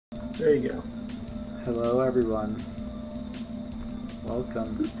There you go. Hello, everyone.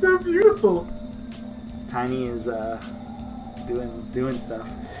 Welcome. It's so beautiful. Tiny is doing stuff,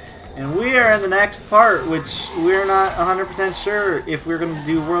 and we are in the next part, which we're not 100% sure if we're going to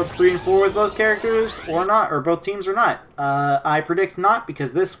do Worlds 3 and 4 with both characters or not, or both teams or not. I predict not,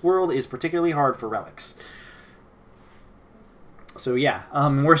 because this world is particularly hard for relics. So yeah,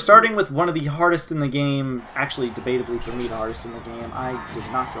 we're starting with one of the hardest in the game. Actually, debatably for me, the hardest in the game. I did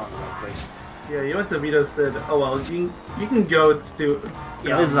not go in the right place. Yeah, you went to Vito, said, "Oh well, you can go to."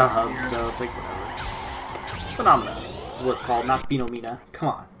 Yeah, this is a hub, so it's like whatever. Phenomena is what it's called, not Phenomena. Come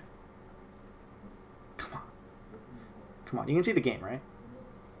on. Come on. Come on. You can see the game, right?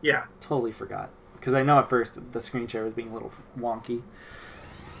 Yeah. Totally forgot. Because I know at first the screen share was being a little wonky.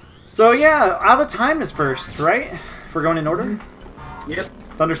 So yeah, Out of Time is first, right? If we're going in order? Yep.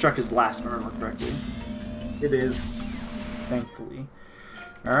 Thunderstruck is last, if I remember correctly. It is. Thankfully.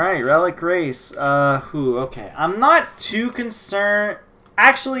 Alright, Relic Race. Okay. I'm not too concerned.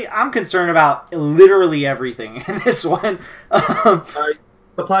 Actually, I'm concerned about literally everything in this one. The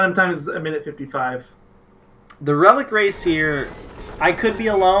platinum time is 1:55. The Relic Race here, I could be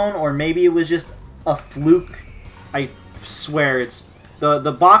alone, or maybe it was just a fluke. I swear it's...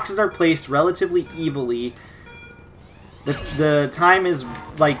 The boxes are placed relatively evenly. The time is,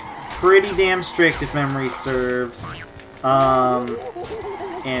 like, pretty damn strict if memory serves. And,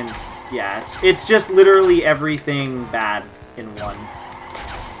 yeah, it's just literally everything bad in one.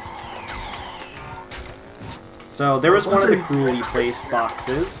 So, there was one of the cruelly placed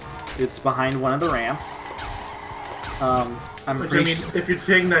boxes. It's behind one of the ramps. If you're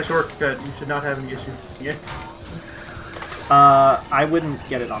taking that shortcut, you should not have any issues getting it. I wouldn't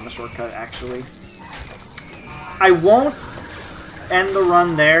get it on the shortcut, actually. I won't end the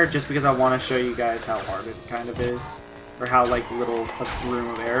run there, just because I want to show you guys how hard it kind of is. Or how, like, little room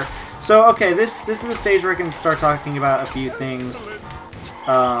of error. So, okay, this is the stage where I can start talking about a few things.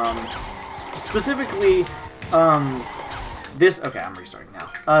 Specifically, this... Okay, I'm restarting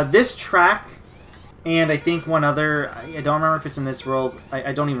now. This track, and I think one other... I don't remember if it's in this world.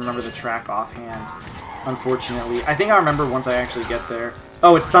 I don't even remember the track offhand, unfortunately. I think I remember once I actually get there.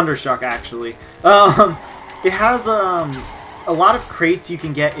 Oh, it's Thunderstruck, actually. It has a lot of crates you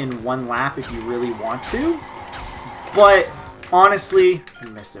can get in one lap if you really want to. But honestly, I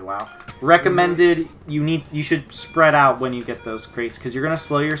missed it. Wow. Recommended. You should spread out when you get those crates, because you're gonna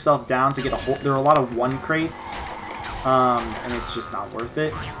slow yourself down to get a whole. There are a lot of one crates, and it's just not worth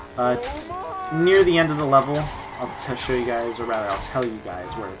it. It's near the end of the level. I'll show you guys, or rather, I'll tell you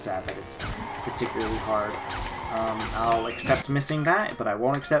guys where it's at. That it's particularly hard. I'll accept missing that, but I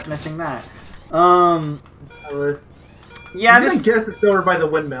won't accept missing that. Yeah, I guess it's over by the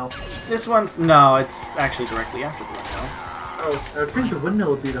windmill. This one's... No, it's actually directly after the windmill. Oh, I think the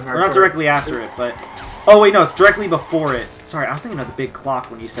windmill would be the hard part. Not directly after it, but... Oh, wait, no, it's directly before it. Sorry, I was thinking of the big clock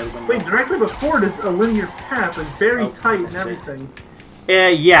when you said windmill. Wait, directly before it is a linear path and very tight and everything.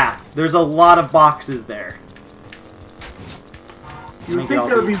 Yeah, there's a lot of boxes there. You would think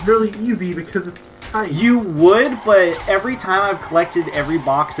that would be really easy because it's tight. You would, but every time I've collected every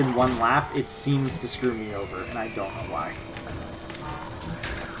box in one lap, it seems to screw me over, and I don't know why.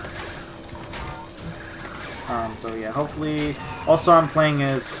 So yeah, hopefully... Also, I'm playing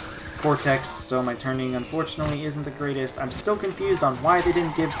as Cortex, so my turning, unfortunately, isn't the greatest. I'm still confused on why they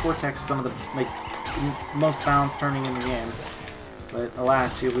didn't give Cortex some of the, like, most balanced turning in the game. But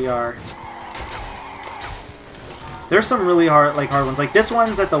alas, here we are. There's some really hard ones. Like, this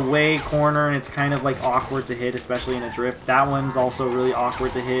one's at the way corner, and it's kind of, like, awkward to hit, especially in a drift. That one's also really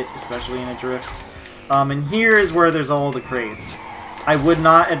awkward to hit, especially in a drift. And here is where there's all the crates. I would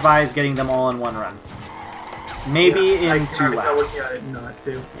not advise getting them all in one run. Maybe in 2 laps.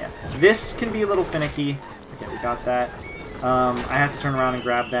 Yeah. This can be a little finicky. Okay, we got that. I have to turn around and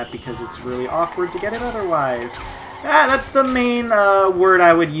grab that because it's really awkward to get it otherwise. That's the main word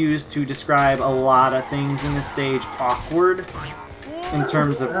I would use to describe a lot of things in this stage. Awkward, in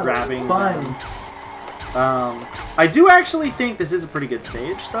terms of grabbing them. I do actually think this is a pretty good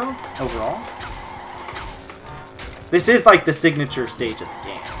stage, though, overall. This is, like, the signature stage of the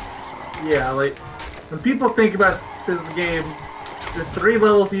game. So. Yeah, like, when people think about this game, there's 3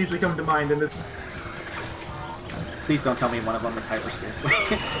 levels that usually come to mind, and this... Please don't tell me one of them is hyperspace.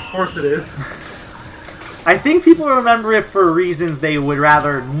 Of course it is. I think people remember it for reasons they would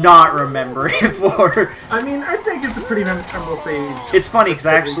rather not remember it for. I mean, I think it's a pretty memorable stage. It's funny, because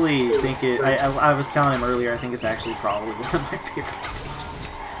I actually think it... I was telling him earlier, I think it's actually probably one of my favorite stages.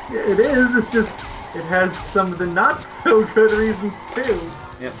 Yeah, it is, it's just... It has some of the not-so-good reasons, too.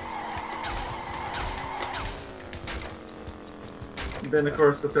 Yep. Then, of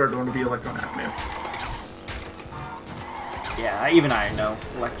course, the third one would be Electron Avenue. Yeah, even I know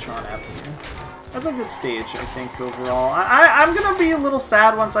Electron Avenue. That's a good stage, I think, overall. I'm gonna be a little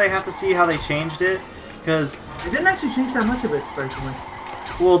sad once I have to see how they changed it, because... They didn't actually change that much of it, surprisingly.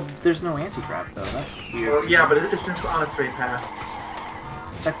 Well, there's no anti-crap, though. That's weird. Well, yeah, but it's just on a straight path.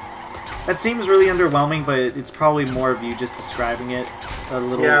 That seems really underwhelming, but it's probably more of you just describing it a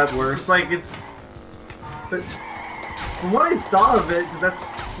little worse. It's like it's... But from what I saw of it, because that's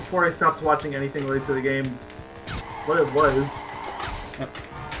before I stopped watching anything related to the game, what it was.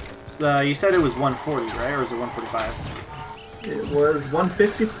 Yep. You said it was 140, right? Or was it 145? It was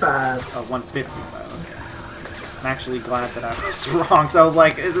 155. Oh, 155, okay. I'm actually glad that I was wrong, because I was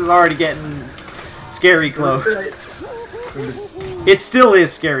like, this is already getting scary close. It still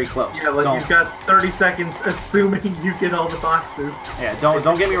is scary close. Yeah, like you've got 30 seconds assuming you get all the boxes. Yeah,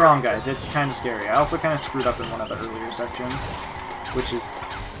 don't get me wrong, guys. It's kind of scary. I also kind of screwed up in one of the earlier sections, which is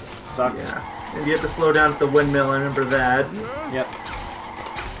sucked. Yeah, and you have to slow down at the windmill. I remember that. Yep.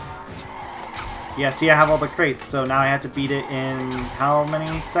 Yeah, see, I have all the crates, so now I have to beat it in how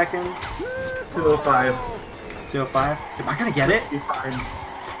many seconds? 205. 205? Am I gonna get it? Be fine.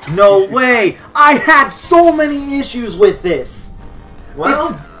 No way! I had so many issues with this!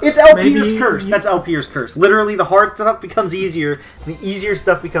 Well, it's LPer's curse. That's LPer's curse. Literally, the hard stuff becomes easier, and the easier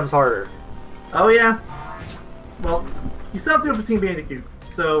stuff becomes harder. Oh, yeah. Well, you still have to do it for Team Bandicoot,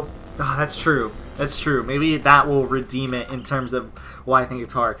 so... Oh, that's true. That's true. Maybe that will redeem it in terms of why I think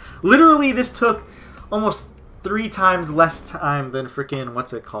it's hard. Literally, this took almost 3 times less time than frickin'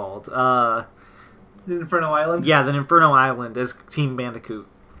 what's it called? The Inferno Island? Yeah, than Inferno Island as Team Bandicoot.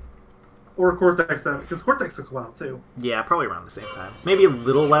 Or Cortex, because Cortex took a while, too. Yeah, probably around the same time. Maybe a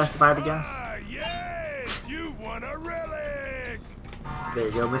little less, if I had to guess. Yes! You won a relic! There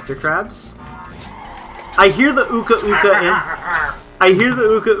you go, Mr. Krabs. I hear the Uka Uka in... I hear the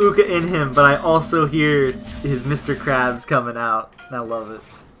Uka Uka in him, but I also hear his Mr. Krabs coming out. And I love it.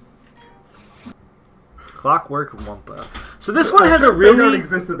 Clockwork Wumpa. So this one has a really...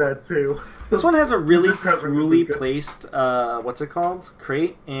 existed that, too. This one has a really coolly placed, what's it called?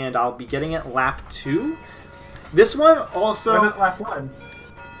 Crate, and I'll be getting it lap 2. This one also... Why not lap 1?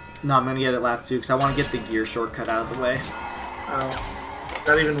 No, I'm going to get it lap 2, because I want to get the gear shortcut out of the way. Oh. Is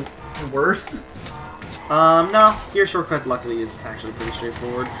that even worse? No. Gear shortcut, luckily, is actually pretty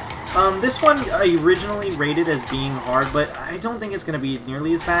straightforward. This one I originally rated as being hard, but I don't think it's going to be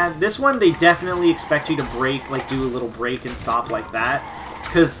nearly as bad. This one, they definitely expect you to brake, like do a little brake and stop like that,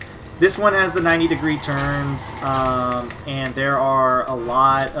 because... This one has the 90-degree turns, and there are a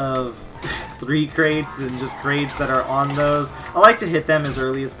lot of 3 crates and just crates that are on those. I like to hit them as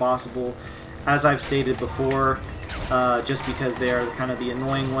early as possible, as I've stated before, just because they are kind of the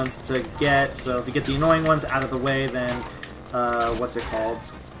annoying ones to get. So if you get the annoying ones out of the way, then, what's it called?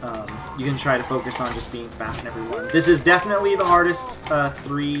 You can try to focus on just being fast in every one. This is definitely the hardest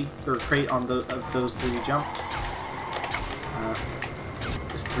crate on those 3 jumps.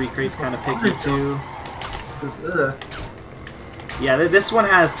 3 crates kind of picky too. Yeah, this one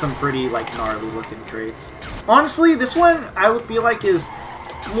has some pretty like gnarly looking crates. Honestly, this one I would feel like is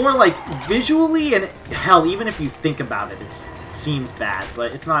more like visually, and hell, even if you think about it, it seems bad,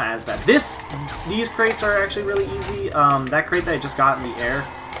 but it's not as bad. These crates are actually really easy. That crate that I just got in the air,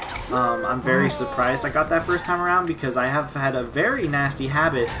 I'm very surprised I got that first time around, because I have had a very nasty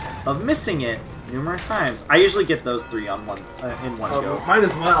habit of missing it numerous times. I usually get those 3 on in one go. Might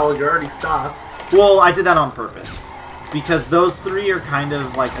as well. You're already stopped. Well, I did that on purpose, because those 3 are kind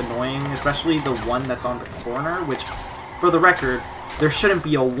of like annoying, especially the one that's on the corner. Which, for the record, there shouldn't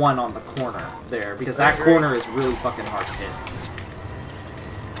be a 1 on the corner there, because that corner is really fucking hard to hit.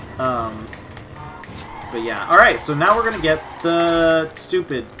 But yeah, all right. So now we're gonna get the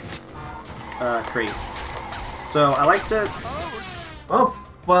stupid crate. So I like to. Oh,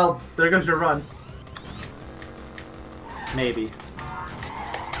 well, there goes your run. Maybe.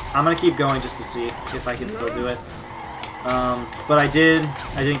 I'm gonna keep going just to see if I can still do it. But I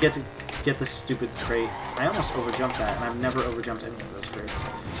didn't get to get the stupid crate. I almost overjumped that, and I've never overjumped any of those crates.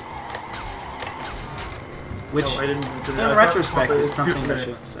 Which, in retrospect, is something I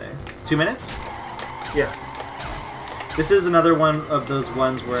should say. 2 minutes? Yeah. This is another one of those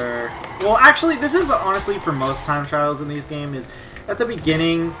ones where... Well, actually, this is honestly for most time trials in these games, is at the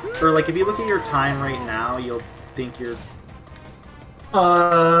beginning, or like if you look at your time right now, you'll think you're...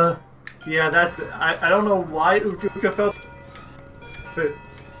 Yeah, that's... I don't know why Uka felt... But...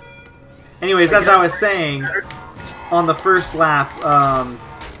 Anyways, as I was saying, on the first lap,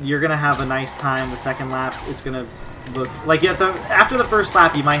 you're gonna have a nice time. The second lap, it's gonna look... Like, after the first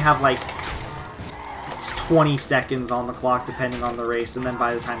lap, you might have, like, 20 seconds on the clock depending on the race, and then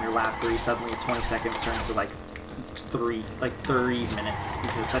by the time you're lap 3, suddenly 20 seconds turns to like 30 minutes,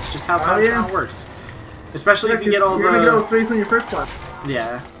 because that's just how time trial works. Especially if you get all the... You're gonna get all 3s on your first lap.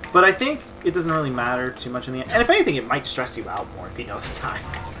 Yeah, but I think it doesn't really matter too much in the end. And if anything, it might stress you out more if you know the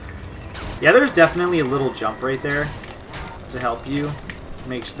times. Yeah, there's definitely a little jump right there to help you.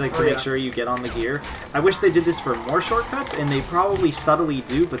 Make sure you get on the gear. I wish they did this for more shortcuts, and they probably subtly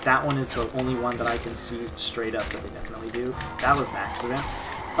do, but that one is the only one that I can see straight up that they definitely do. That was an accident.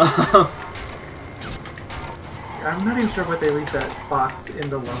 I'm not even sure why they leave that box in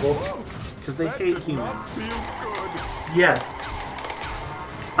the level. Because they hate humans. Yes.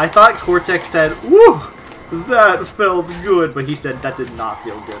 I thought Cortex said, "Woo! That felt good," but he said that did not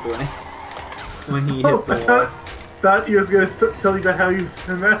feel good when he hit the wall. Thought he was going to tell you about how he was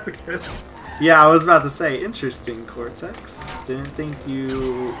a masochist. Yeah, I was about to say, interesting, Cortex. Didn't think you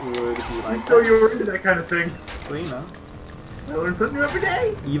would be like that. You were into that kind of thing. Well, you know. I learn something new every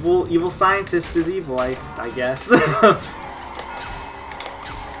day. Evil scientist is evil, I guess.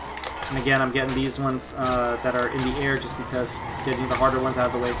 And again, I'm getting these ones that are in the air just because getting the harder ones out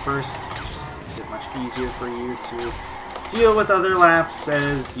of the way first just makes it much easier for you to deal with other laps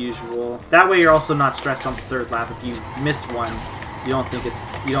as usual. That way you're also not stressed on the third lap. If you miss one, you don't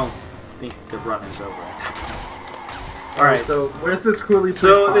think the run is over. Alright, so where's this cruelly placed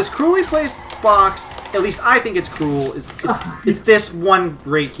box? This cruelly placed box, at least I think it's cruel, it's this one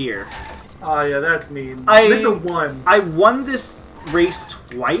right here. Oh yeah, that's mean. It's a 1. I won this race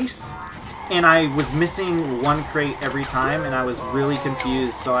twice, and I was missing one crate every time, and I was really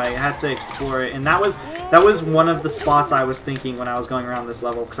confused, so I had to explore it, and that was one of the spots I was thinking when I was going around this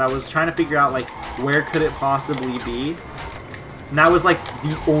level, because I was trying to figure out, like, where could it possibly be, and that was, like,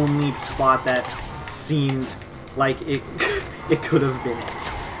 the only spot that seemed like it could have been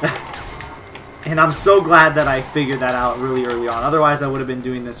it. And I'm so glad that I figured that out really early on, otherwise I would have been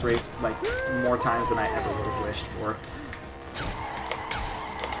doing this race, like, more times than I ever would have wished for.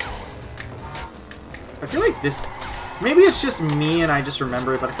 I feel like this... Maybe it's just me and I just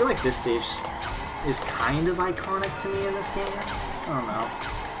remember it, but I feel like this stage is kind of iconic to me in this game. I don't know.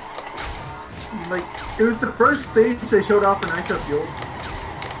 Like, it was the first stage they showed off in Nitro Fuel.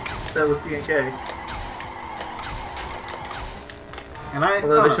 That was CNK. And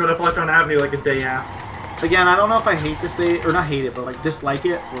although they showed off Electron Avenue like a day after. Again, I don't know if I hate this stage, or not hate it, but like dislike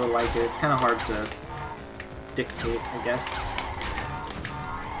it or like it. It's kind of hard to dictate, I guess.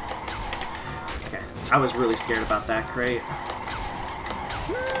 I was really scared about that crate. I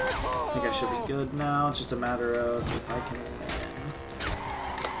think I should be good now. It's just a matter of if I can win.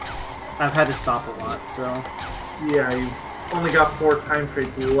 I've had to stop a lot, so... Yeah, you only got 4 time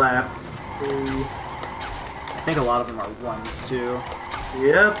crates left. So... I think a lot of them are 1s, too.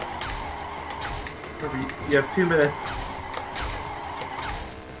 Yep. You have 2 minutes.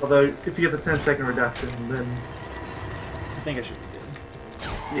 Although, if you get the 10-second reduction, then... I think I should be good.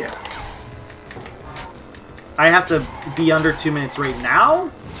 Yeah. I have to be under 2 minutes right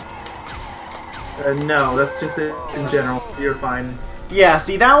now? No, that's just it in general, so you're fine. Yeah,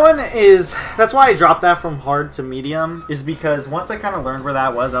 see, that one is... That's why I dropped that from hard to medium, is because once I kind of learned where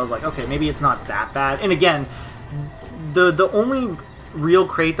that was, I was like, okay, maybe it's not that bad. And again, the only real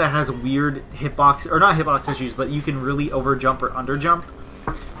crate that has weird hitbox... Or not hitbox issues, but you can really overjump or underjump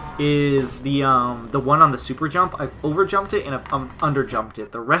is the one on the super jump. I've overjumped it and I've underjumped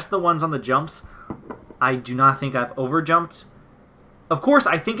it. The rest of the ones on the jumps... I do not think I've overjumped. Of course,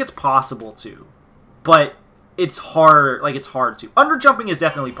 I think it's possible to, but it's hard. Like, it's hard to. Underjumping is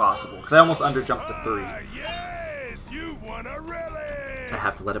definitely possible because I almost underjumped the 3. Yes, you won a relic. I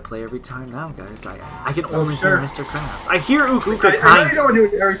have to let it play every time now, guys. I can only hear Mr. Krabs. I hear Ook Ook I know you don't do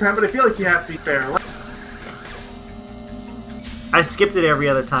it every time, but I feel like you have to be fair. I skipped it every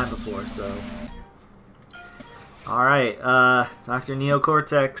other time before, so. All right, Dr.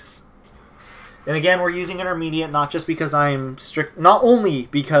 Neocortex. And again, we're using intermediate not just because I'm strict, not only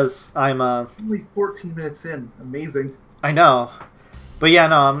because I'm only 14 minutes in. Amazing. I know. But yeah,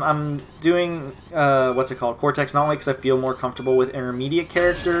 no, I'm doing what's it called? Cortex, not only because I feel more comfortable with intermediate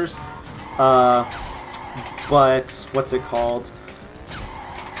characters, but what's it called?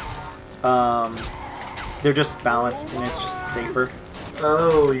 They're just balanced and it's just safer.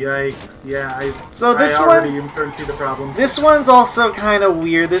 Oh, yikes. Yeah, I already am starting to see the problems. This one's also kind of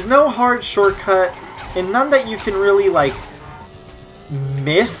weird. There's no hard shortcut, and none that you can really, like,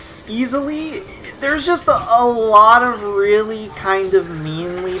 miss easily. There's just a lot of really kind of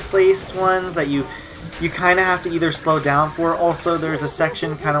meanly placed ones that you kind of have to either slow down for. Also, there's a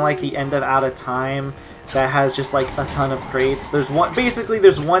section kind of like the end of Out of Time that has just like a ton of crates. There's one, basically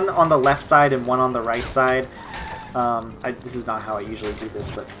there's one on the left side and one on the right side. This is not how I usually do this,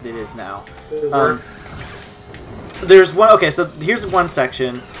 but it is now. There's one, okay, so here's one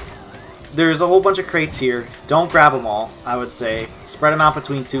section. There's a whole bunch of crates here. Don't grab them all, I would say. Spread them out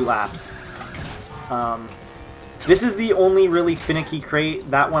between 2 laps. This is the only really finicky crate.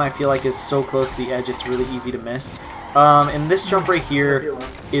 That one I feel like is so close to the edge it's really easy to miss. And this jump right here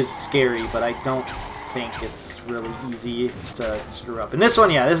is scary, but I don't think it's really easy to screw up. And this one,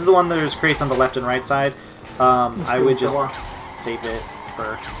 yeah, this is the one there's crates on the left and right side. I would just save it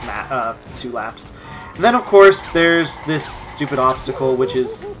for 2 laps. And then, of course, there's this stupid obstacle, which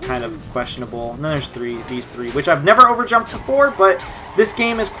is kind of questionable. And then there's these three, which I've never overjumped before, but this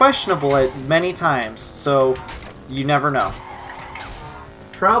game is questionable at many times, so you never know.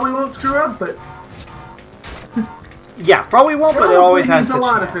 Probably won't screw up, but... yeah, probably won't, but it always has the chance. A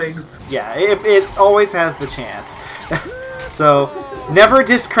lot of things. Yeah, it always has the chance. So, never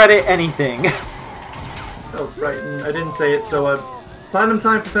discredit anything. Oh, right, and I didn't say it, so platinum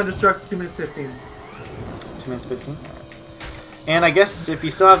time for Thunderstruck is 2 minutes 15. 2 minutes 15? And I guess if you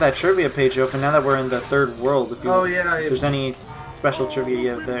still have that trivia page open, now that we're in the 3rd world, if there's any special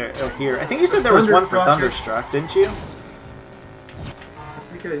trivia there here. I think you said there was one for Thunderstruck, didn't you? I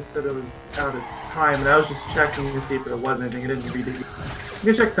think I said it was out of time, and I was just checking to see if there was anything. I didn't read it.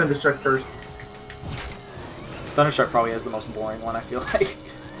 You can check Thunderstruck first. Thunderstruck probably has the most boring one, I feel like.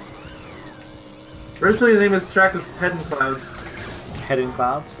 Originally, the name of this track was Head in Clouds. Head in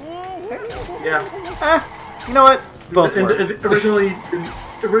Clouds? Yeah. You know what? Both work. Originally,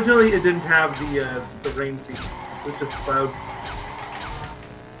 it didn't have the rain feature. It was just clouds.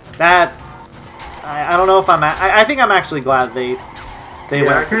 That... I don't know if I think I'm actually glad they went.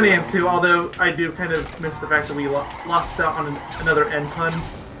 Yeah, I kind of am too, although I do kind of miss the fact that we lost out on another end pun.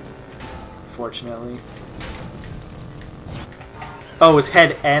 Fortunately. Oh, was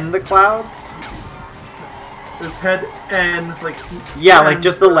Head N the clouds? It was Head N, like... yeah, like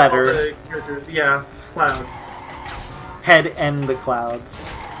just the letter. Yeah, clouds. Head N the clouds.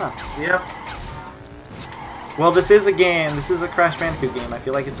 Huh. Yep. Well, this is a game. This is a Crash Bandicoot game. I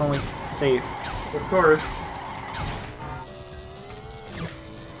feel like it's only safe. Of course.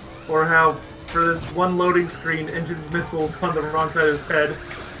 Or how, for this one loading screen, Engine's missiles on the wrong side of his head.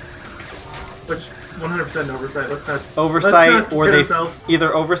 Which, 100% oversight. Let's not... Oversight, or they...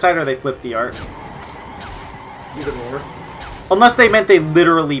 either oversight or they flip the art. Either or. Unless they meant they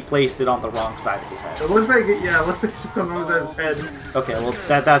literally placed it on the wrong side of his head. It looks like, yeah, it looks like it's just on the wrong side of his head. Okay, well,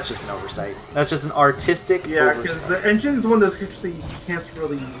 that's just an oversight. That's just an artistic yeah, because the Engine's one of those characters that you can't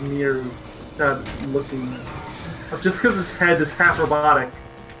really mirror that looking... just because his head is half robotic.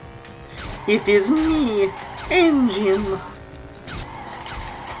 It is me, Engine.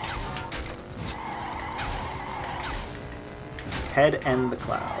 Head and the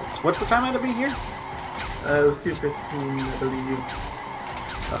clouds. What's the time I had to be here? It was 2:15, I believe.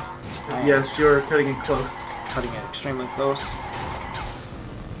 Oh, yes, you're cutting it close. Cutting it extremely close.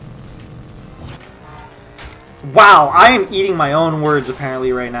 Wow, I am eating my own words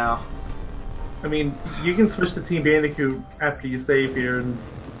apparently right now. I mean, you can switch to Team Bandicoot after you save here. And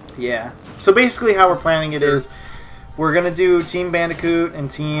yeah. So basically how we're planning it is we're going to do Team Bandicoot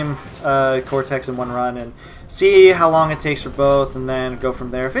and Team Cortex in one run and see how long it takes for both and then go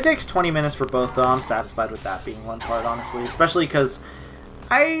from there. If it takes 20 minutes for both, though, I'm satisfied with that being one part, honestly. Especially because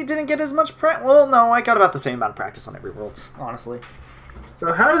I didn't get as much practice. Well, no, I got about the same amount of practice on every world, honestly.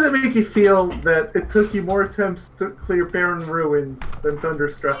 So how does it make you feel that it took you more attempts to clear Barren Ruins than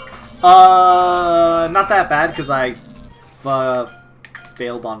Thunderstruck? Not that bad, because I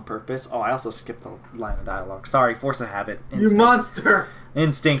failed on purpose. Oh, I also skipped a line of dialogue. Sorry, force of habit. Instinct. You monster!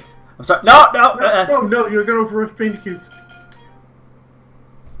 Instinct. I'm sorry. No! No, you're going for Rush Bandicoot.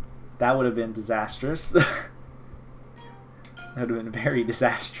 That would have been disastrous. That would have been very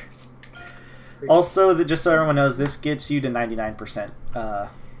disastrous. Also, just so everyone knows, this gets you to 99%.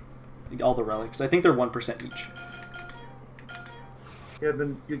 All the relics. I think they're 1% each. Yeah,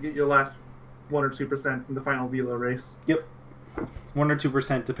 then you get your last 1 or 2% from the final Velo race. Yep. 1 or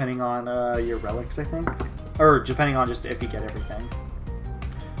 2% depending on your relics, I think. Or depending on just if you get everything.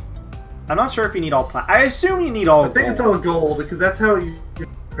 I'm not sure if you need all I assume you need all gold. I think it's all gold, because that's how you do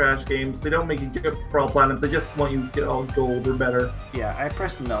Crash games. They don't make you get for all platinums, they just want you to get all gold or better. Yeah, I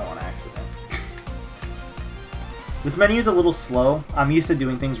pressed no on accident. This menu is a little slow. I'm used to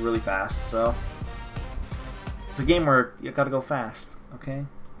doing things really fast, so... It's a game where you gotta go fast, okay?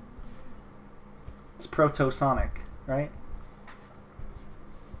 It's Proto-Sonic, right?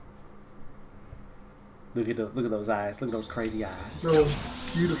 Look at those eyes. Look at those crazy eyes. So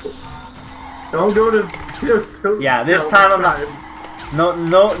beautiful. Don't go to Yeah, this time I'm not.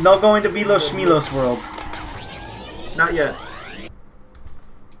 No going to Vilos Schmilos world. Not yet.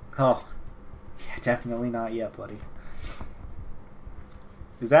 Oh, yeah, definitely not yet, buddy.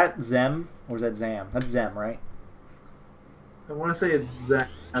 Is that Zem or is that Zam? That's Zem, right? I want to say it's Zen,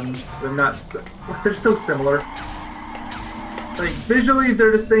 but not. They're so similar. Like visually,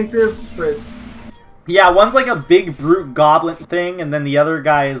 they're distinctive, but yeah, one's like a big brute goblin thing, and then the other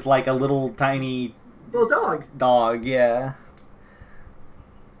guy is like a little tiny little dog. Dog, yeah.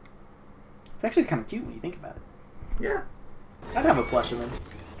 It's actually kind of cute when you think about it. Yeah. I'd have a plush of him.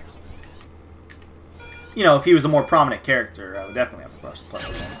 You know, if he was a more prominent character, I would definitely have a plush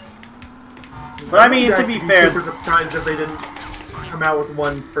of him. But I mean, to be fair, I'm super surprised if they didn't come out with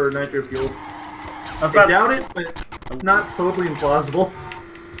one for Nitro Fuel. I doubt it, but it's not totally implausible.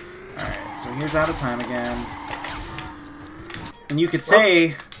 Alright, so here's out of time again. And you could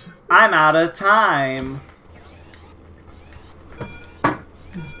say, I'm out of time.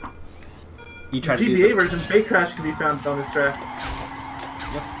 You try to GBA version, Fake Crash can be found on this track.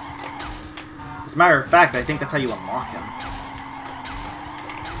 Yep. As a matter of fact, I think that's how you unlock him.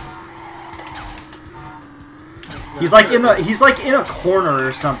 He's like in a corner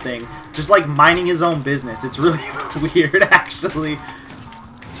or something, just like minding his own business. It's really weird, actually.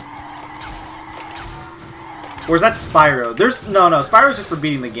 Or is that Spyro? No, Spyro's just for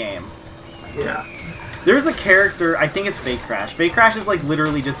beating the game. Yeah. There's a character, I think it's Fake Crash. Fake Crash is like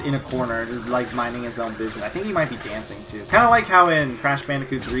literally just in a corner, just like minding his own business. I think he might be dancing too. Kind of like how in Crash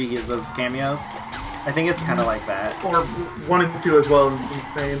Bandicoot 3 he has those cameos. I think it's kind of like that. Or 1 and 2 as well,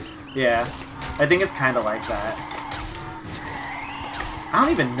 insane. Yeah, I think it's kind of like that. I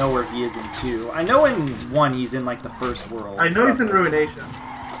don't even know where he is in 2. I know in 1 he's in like the first world. I know he's in Ruination.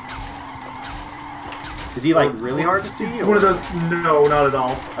 Is he like really hard to see? It's one of those. No, not at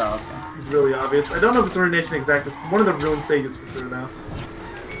all. Oh, okay. It's really obvious. I don't know if it's Ruination exactly. It's one of the ruin stages for sure now.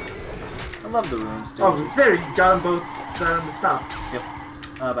 I love the ruin stages. Oh, there, you got them both. Got them to stop. Yep.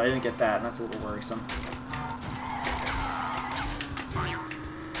 But I didn't get that, and that's a little worrisome.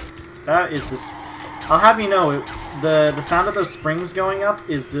 That is this. I'll have you know, the sound of those springs going up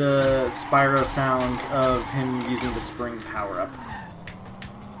is the Spyro sound of him using the spring power up.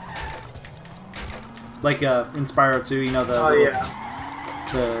 Like in Spyro 2, you know the. Oh yeah.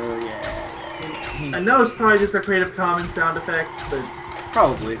 Yeah. I know it's probably just a Creative Commons sound effect, but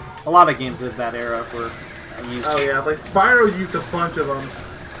probably a lot of games of that era were used. Oh yeah, like Spyro used a bunch of them.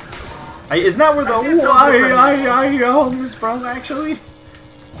 Isn't that where the I is from, actually?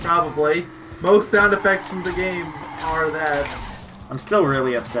 Probably. Most sound effects from the game are that. I'm still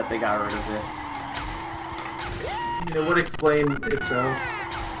really upset they got rid of it. You know, would explain it though.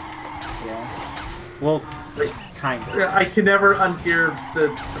 Yeah. Well, like, kind of. I can never unhear the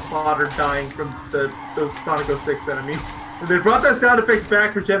plotter dying from those Sonic 06 enemies. And they brought that sound effect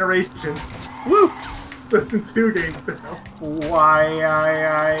back for Generation. Woo! So it's in 2 games now. Why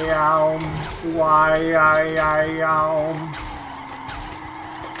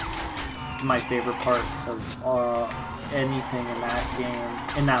It's my favorite part of anything in that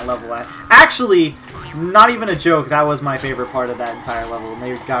game, in that level. Actually, not even a joke, that was my favorite part of that entire level, and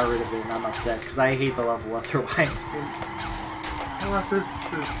they got rid of it, and I'm upset, because I hate the level otherwise.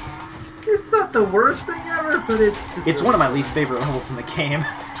 It's not the worst thing ever, but it's just... It's one of my least favorite levels in the game.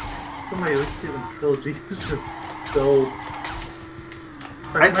 One of my least favorite trilogy. It's just so...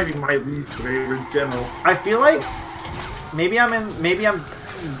 That might be my least favorite in general. I feel like maybe I'm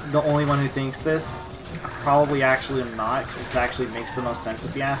the only one who thinks this. Probably actually am not, because this actually makes the most sense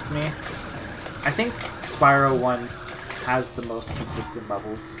if you ask me. I think Spyro 1 has the most consistent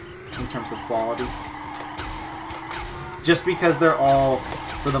levels in terms of quality. Just because they're all,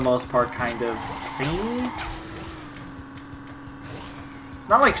 for the most part, kind of samey.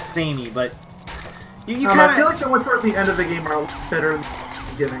 Not like samey, but you kind of... I feel like the ones towards the end of the game are better than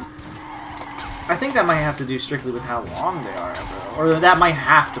the beginning. I think that might have to do strictly with how long they are, though. Or that might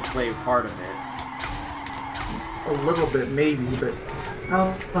have to play part of it. A little bit, maybe, but...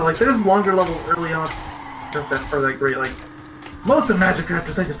 like, there's longer levels early on that are that great. Like, most of Magic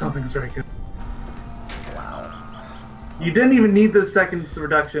Raptors, I just don't think it's very good. Wow. You didn't even need the second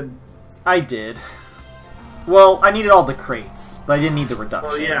reduction. I did. Well, I needed all the crates, but I didn't need the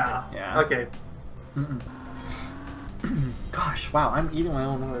reduction. Oh, yeah. Yeah. Okay. Gosh, wow, I'm eating my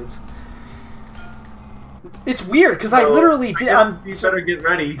own words. It's weird, because I literally did... You better get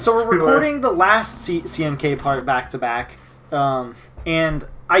ready. So we're recording the last CMK part back-to-back, and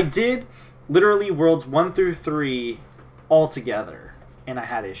I did literally Worlds 1 through 3 all together, and I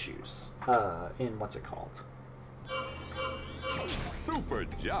had issues in, what's it called? Super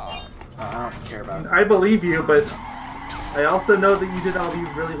job. I don't care about it. I believe you, but I also know that you did all these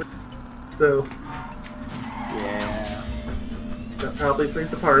really well. So Yeah. that probably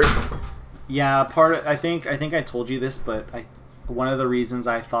plays a part. Yeah, I think I told you this, but one of the reasons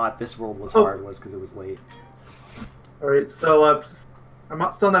I thought this world was Oh. hard was because it was late. Alright, so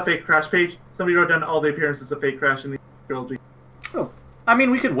I'm still on that fake crash page. Somebody wrote down all the appearances of fake crash in the trilogy. Oh. I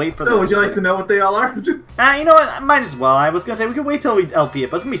mean, we could wait for So would you like to know what they all are? You know what? I might as well. I was gonna say we could wait till we LP it,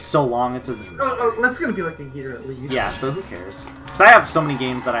 but it's gonna be so long. It doesn't. That's gonna be like a year at least. Yeah, so who cares? Because I have so many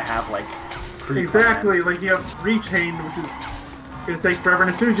games that I have like pre-planned. Exactly, like you have Rechained, which is gonna take forever, and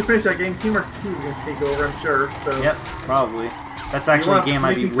as soon as you finish that game, Team Arts 2 is gonna take over, I'm sure. So Yep, probably. That's actually a game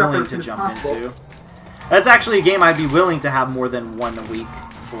I'd be willing to as jump possible. into. That's actually a game I'd be willing to have more than one a week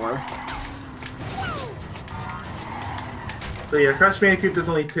for. So yeah, Crash Bandicoot, there's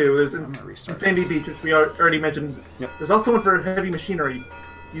only two. There's gonna restart Sandy this. Beach, which we already mentioned. Yep. There's also one for Heavy Machinery,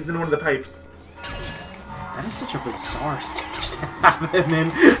 using one of the pipes. That is such a bizarre stage to have him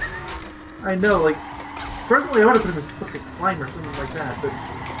in. I know, like, personally I would have put him in Slip and Climb or something like that,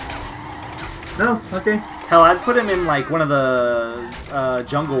 but... No? Okay. Hell, I'd put him in like one of the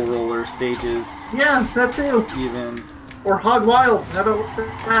jungle roller stages, Yeah, that too. even. Or Hog Wild. How about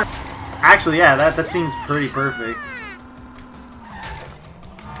that? Actually, yeah, that seems pretty perfect.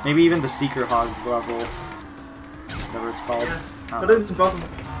 Maybe even the Seeker Hog level, whatever it's called. Yeah. I Put don't him in both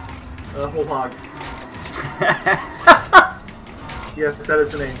of them. Whole Hog. Yes, that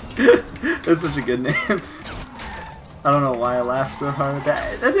is the name. That's such a good name. I don't know why I laughed so hard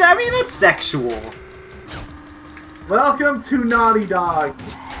at that. I mean, that's sexual. Welcome to Naughty Dog.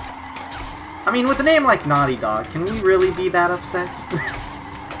 I mean, with a name like Naughty Dog, can we really be that upset?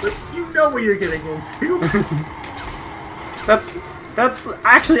 But you know what you're getting into. That's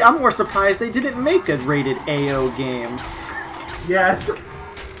actually, I'm more surprised they didn't make a rated AO game. Yes.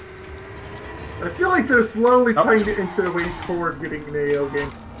 I feel like they're slowly trying to inch their way toward getting an AO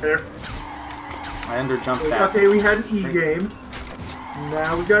game there. I underjumped that. Okay, we had an E game.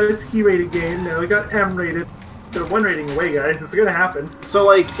 Now we got a T-rated game. Now we got M-rated. They're one rating away, guys. It's gonna happen. So,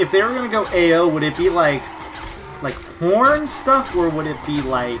 like, if they were gonna go AO, would it be like porn stuff, or would it be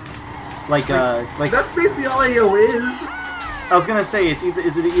like That's basically all AO is. I was gonna say, is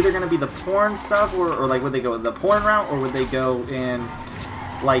it either gonna be the porn stuff, or like would they go the porn route, or would they go in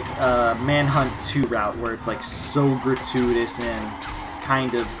like Manhunt 2 route, where it's like so gratuitous and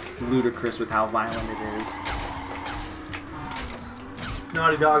kind of ludicrous with how violent it is?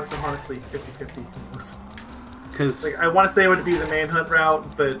 Naughty Dog, so honestly, 50-50. Because Like, I want to say it would be the Manhunt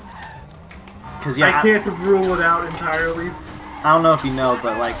route, but yeah, I can't rule it out entirely. I don't know if you know,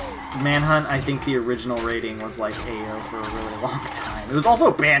 but like Manhunt, I think the original rating was like AO for a really long time. It was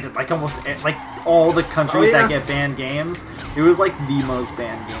also banned in like almost like all the countries that get banned games. It was like the most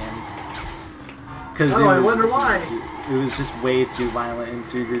banned game. Because I wonder why. It was just way too violent and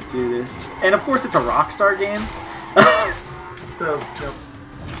too gratuitous. And of course, it's a Rockstar game. So, no.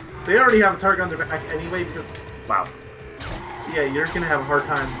 They already have a target on their back anyway, because, Wow. yeah, you're gonna have a hard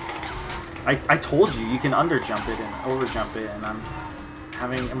time. I told you can underjump it and overjump it, and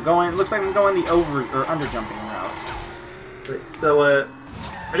I'm going. It looks like I'm going the over or underjumping route. Right, so,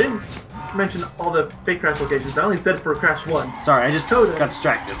 I didn't mention all the fake crash locations. I only said for Crash 1. Sorry, I just Soda. got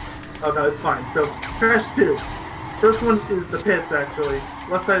distracted. Oh, no, it's fine. So, Crash 2. First one is the pits, actually.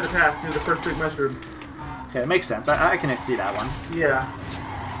 Left side of the path near the first big mushroom. Okay, it makes sense. I can see that one. Yeah.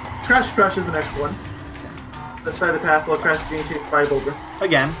 Crash is the next one. Left side of the path while Crash is being chased by a boulder.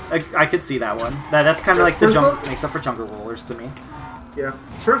 Again, I could see that one. That's kind of like the First jump one- makes up for jungle rollers to me. Yeah.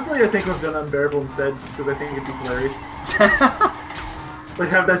 Personally, I think I've done Unbearable instead, just because I think it'd be hilarious. Like,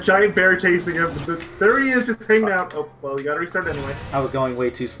 have that giant bear chasing him, but there he is, just hanging out. Oh, well, you gotta restart anyway. I was going way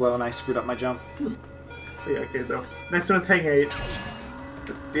too slow and I screwed up my jump. But yeah, okay, so next one is Hang 8.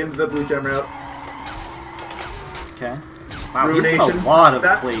 At the end of the Blue Gem route. Okay. Wow, he's in a Ruination. lot of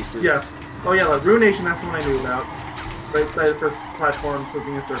That- places. Yeah. Oh yeah, like Ruination, that's the one I knew about. Right side of the first platform,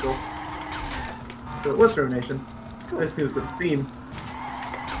 flipping a circle. So it was Ruination. I just knew it was the theme.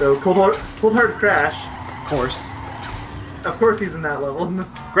 So Cold Hard Crash. Of course. Of course he's in that level.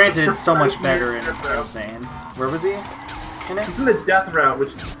 Granted, it's so much Surprise me better at in that route. Insane. Where was he? In it? He's in the Death route,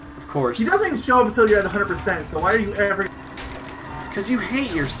 which Of course. he doesn't show up until you're at 100%, so why are you ever... Because you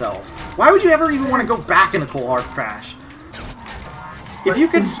hate yourself. Why would you ever even want to go back in a Cold Hard Crash? If But you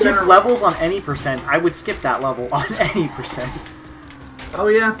could in skip general- levels on any percent, I would skip that level on any percent. Oh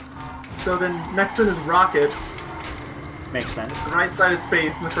yeah. So then next one is Rocket. Makes sense. It's the right side of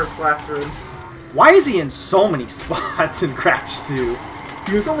space in the first glass room. Why is he in so many spots in Crash 2?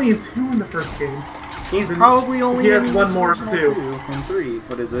 He was only in 2 in the first game. He's probably only he has in one this more, original too. 2 and 3.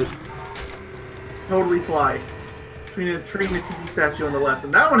 What is it? Totally Fly. Between a tree and a tiki statue on the left.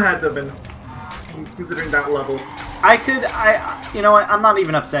 And that one had to have been, considering that level. You know what, I'm not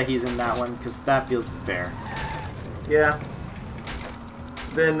even upset he's in that one, because that feels fair. Yeah.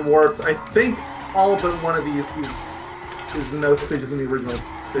 Then Warped. I think all but one of these is no stages in the original.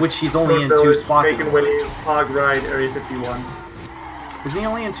 Which he's only in Village, 2 spots. Making Waves, Hog Ride, Area 51. Isn't he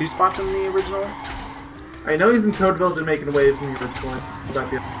only in 2 spots in the original? I know he's in Toad Village and Making Waves in the original.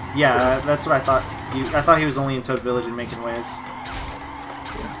 Yeah, that's what I thought. I thought he was only in Toad Village and Making Waves.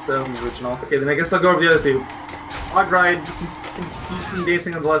 Yeah, so In the original. okay, then I guess I'll go over the other 2. Hog Ride,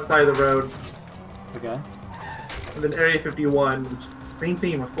 dancing on the left side of the road. Okay. And then Area 51, which is the same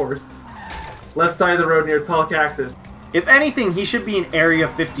theme, of course. Left side of the road near Tall Cactus. If anything, he should be in Area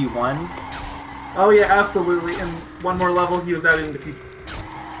 51. Oh yeah, absolutely. And one more level, he was added in the future.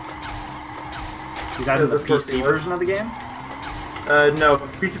 He's added the Because of course PC he was. version of the game? No,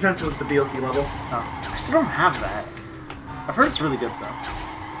 Future Tense was the DLC level. Oh, I still don't have that. I've heard it's really good,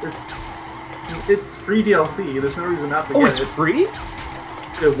 though. It's free DLC. There's no reason not to get Oh, it. it's free?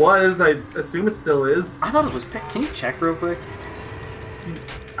 It was. I assume it still is. I thought it was... Can you check real quick?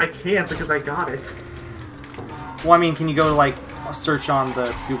 I can't because I got it. Well, I mean, can you go to, like, a search on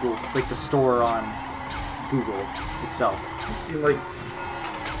the Google, like, the store on Google itself? Actually, like,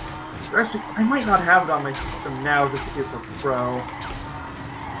 actually, I might not have it on my system now just because it's a Pro.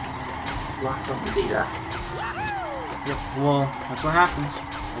 Lost on the data. Yep, well, that's what happens,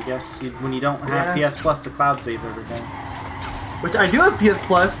 I guess, when you don't have PS Plus to cloud save everything. Which I do have PS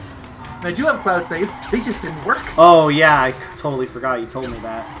Plus, and I do have cloud saves. They just didn't work. Oh, yeah, I totally forgot you told me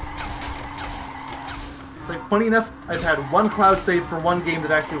that. Like, funny enough, I've had one cloud save for one game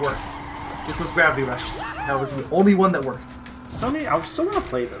that actually worked, which was Gravity Rush. That was the only one that worked. I still want to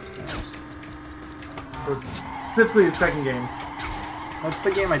play those games. It was specifically the second game. That's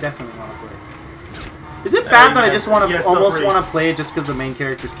the game I definitely want to play. Is it bad that I just want to yes, almost free. want to play it just because the main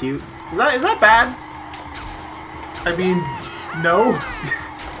character's cute? Is that bad? I mean, no.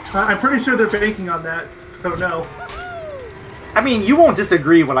 I'm pretty sure they're banking on that, so no. I mean, you won't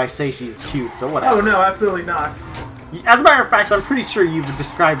disagree when I say she's cute, so whatever. Oh no, absolutely not. As a matter of fact, I'm pretty sure you've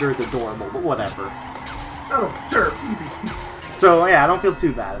described her as adorable, but whatever. Oh, sure, easy. So yeah, I don't feel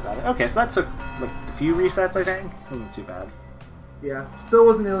too bad about it. Okay, so that took like a few resets, I think. Wasn't too bad. Yeah, still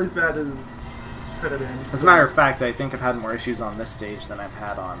wasn't nearly as bad as could have been. As a matter of fact, I think I've had more issues on this stage than I've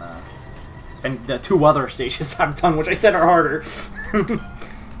had on and the 2 other stages I've done, which I said are harder.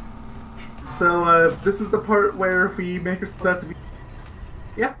 So, this is the part where we make ourselves out to be...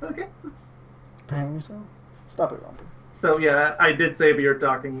 Yeah, okay. Apparently so. Stop it, Romper. So, yeah, I did say we were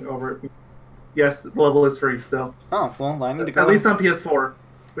talking over it. Yes, the level is free still. Oh, well, I need to go. At least on PS4.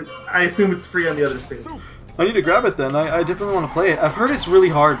 But I assume it's free on the other stage. I need to grab it then. I definitely want to play it. I've heard it's really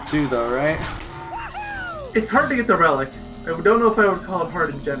hard too, though, right? It's hard to get the relic. I don't know if I would call it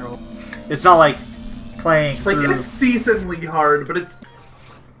hard in general. It's not like playing Like, through... it's decently hard, but it's...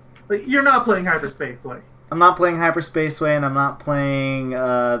 Like, you're not playing Hyperspace Way. I'm not playing Hyperspace Way, and I'm not playing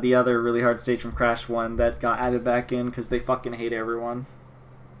the other really hard stage from Crash 1 that got added back in because they fucking hate everyone.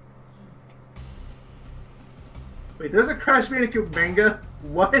 Wait, there's a Crash Bandicoot manga?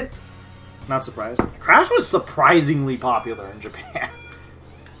 What? Not surprised. Crash was surprisingly popular in Japan.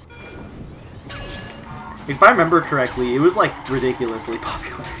 If I remember correctly, it was like ridiculously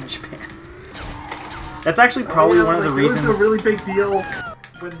popular in Japan. That's actually probably one of the reasons... It was a really big deal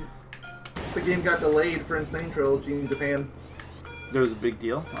when the game got delayed for Insane Trilogy in Japan. There was a big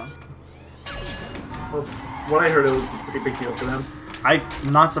deal? Huh? Well, what I heard, it was a pretty big deal for them. I'm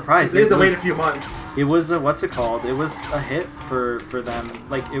not surprised. They had to wait a few months. It was a, what's it called? It was a hit for them.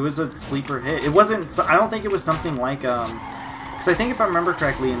 Like, it was a sleeper hit. It wasn't, I don't think it was something like, because I think if I remember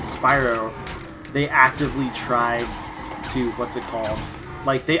correctly, in Spyro, they actively tried to, what's it called?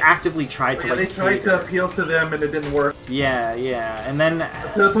 Like, they actively tried to, yeah, like, they tried to appeal to them and it didn't work. Yeah, yeah, and then...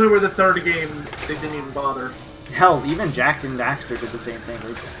 To the point where the third game, they didn't even bother. Hell, even Jak and Daxter did the same thing.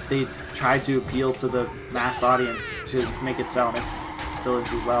 They tried to appeal to the mass audience to make it sell, and it still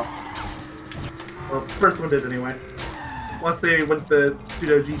didn't do well. Well, the first one did anyway. Once they went the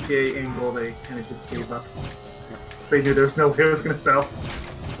pseudo GTA angle, they kind of just gave up. They knew there was no way it was going to sell.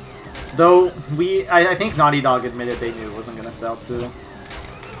 Though, I think Naughty Dog admitted they knew it wasn't going to sell too.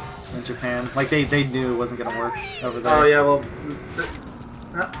 In Japan. Like, they knew it wasn't going to work over there. Oh, yeah, well...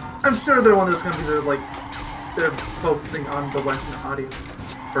 I'm sure they're one of those companies that are, like, they're focusing on the Western audience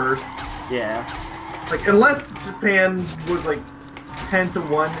first. Yeah. Like, unless Japan was, like, 10 to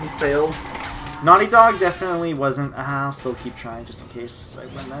 1 in sales, Naughty Dog definitely wasn't... I'll still keep trying just in case I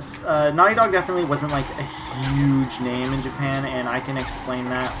win this. Naughty Dog definitely wasn't like a huge name in Japan, and I can explain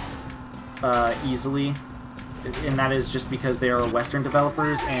that easily. And that is just because they are Western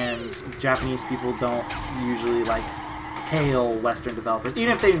developers, and Japanese people don't usually like hail Western developers.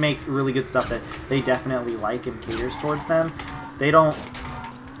 Even if they make really good stuff that they definitely like and caters towards them, they don't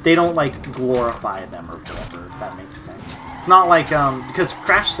like glorify them or whatever, if that makes sense. It's not like, because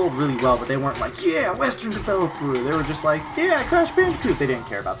Crash sold really well, but they weren't like, yeah, Western developer. They were just like, yeah, Crash Bandicoot. They didn't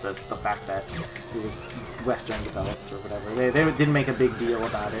care about the fact that it was Western developed or whatever. They didn't make a big deal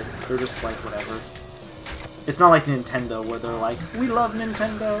about it. They're just like, whatever. It's not like Nintendo, where they're like, we love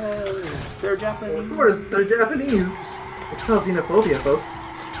Nintendo. They're Japanese. Of course, they're Japanese. It's called xenophobia, folks.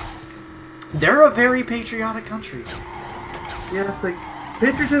 They're a very patriotic country. Yeah, it's like,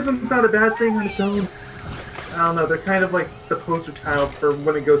 patriotism's not a bad thing on its own. I don't know, they're kind of like the poster child for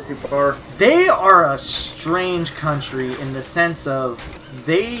when it goes too far. They are a strange country in the sense of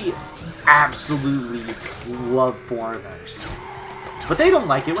they absolutely love foreigners. But they don't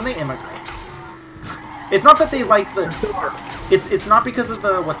like it when they immigrate. It's not that they like the... It's not because of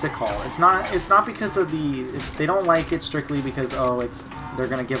the... What's it called? It's not because of the... They don't like it strictly because, oh, they're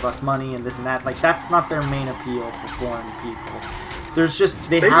gonna give us money and this and that. Like, that's not their main appeal for foreign people. There's just...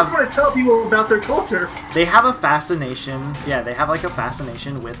 They just want to tell people about their culture. They have a fascination... Yeah, they have, like, a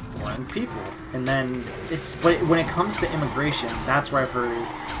fascination with foreign people. And then, when it comes to immigration, that's where I've heard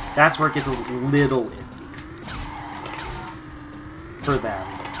is... That's where it gets a little iffy. For them.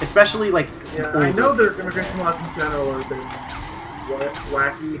 Especially, like... Yeah, I know their immigration laws in general are a bit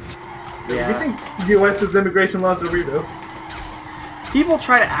wacky. Yeah. You think U.S.'s immigration laws are weirdo? People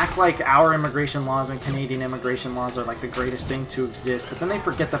try to act like our immigration laws and Canadian immigration laws are like the greatest thing to exist, but then they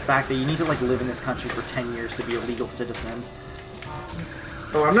forget the fact that you need to like live in this country for 10 years to be a legal citizen.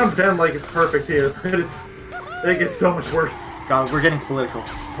 Oh, I'm not pretending like it's perfect here, but it gets so much worse. God, we're getting political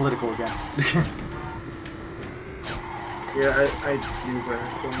again. Yeah, I do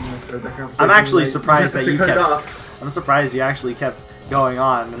grasp when I start that conversation. I'm actually surprised that you cut it kept... off. I'm surprised you actually kept going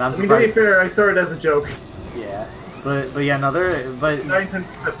on, and I'm I mean, surprised... to be fair, I started as a joke. Yeah, but yeah, no, they're... But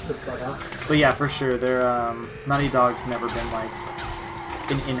yeah, for sure, they're, Naughty Dog's never been, like,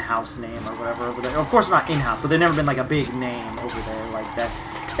 an in-house name or whatever over there. Of course not in-house, but they've never been, like, a big name over there, like, that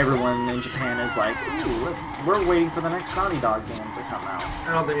everyone in Japan is like, ooh, we're waiting for the next Naughty Dog game to come out.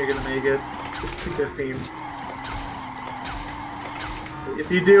 I don't think you're gonna make it. It's 215. If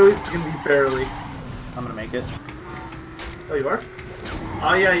you do, it's gonna be barely. I'm gonna make it. Oh, you are?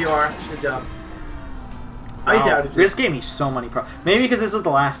 Oh, yeah, you are. Good job. I Wow. doubted you. This gave me so many problems. Maybe because this was the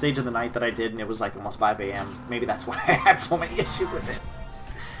last stage of the night that I did, and it was like almost 5 a.m. Maybe that's why I had so many issues with it.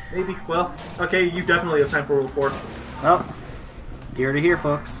 Maybe. Well, okay, you definitely have time for World 4. Well, here to here,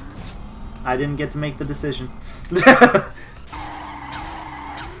 folks. I didn't get to make the decision.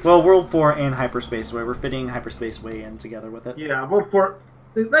 Well, World 4 and Hyperspace Way. We're fitting Hyperspace Way in together with it. Yeah, World 4.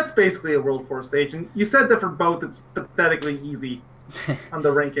 That's basically a World 4 stage, and you said that for both, it's pathetically easy on the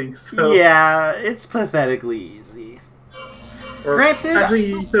rankings. So. Yeah, it's pathetically easy. Or, Granted, actually,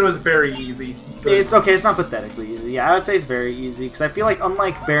 you said it was very easy. It's okay. It's not pathetically easy. Yeah, I would say it's very easy because I feel like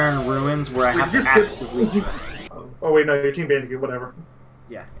unlike Barren Ruins, where I have to actively. Oh wait, no, your Team Bandicoot, whatever.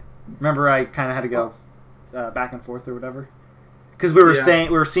 Yeah, remember I kind of had to go back and forth or whatever because we were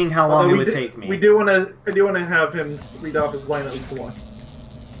seeing how long it would take me. I do want to have him read off his line at least once.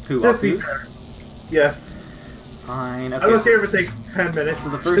 Who? Yes. Fine. Okay, I don't care if it takes 10 minutes. So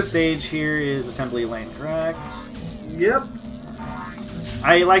the first stage here is Assembly Lane, correct? Yep.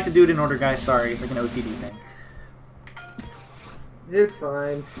 I like to do it in order, guys. Sorry, it's like an OCD thing. It's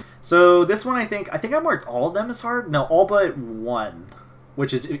fine. So this one, I think I marked all of them as hard. No, all but one,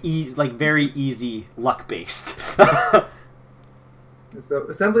 which is like very easy luck based. So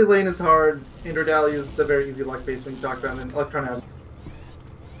Assembly Lane is hard. Indoor Alley is the very easy luck based one you talked about, and Electron Avenue.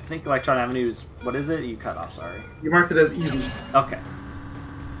 I think Electron Avenue is what is it? You cut off. Sorry. You marked it as easy. Okay.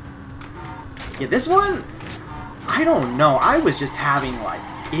 Yeah, this one. I don't know. I was just having, like,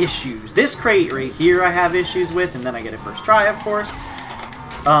 issues. This crate right here I have issues with, and then I get it first try, of course.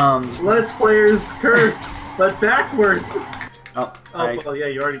 Let's Players curse, but backwards. Oh, well, yeah,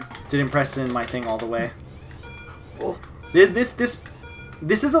 you already didn't press in my thing all the way. Oh. This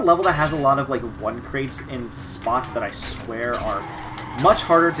is a level that has a lot of, like, one crates in spots that I swear are much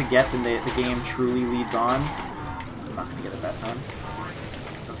harder to get than the game truly leads on. I'm not going to get it that time.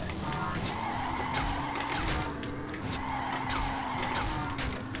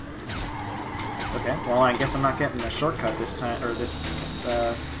 Okay, well, I guess I'm not getting a shortcut this time, or this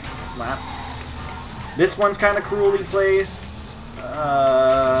lap. This one's kind of cruelly placed.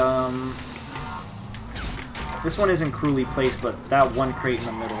 This one isn't cruelly placed, but that one crate in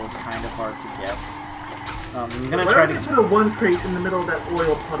the middle is kind of hard to get. I'm gonna try to put a one crate in the middle of that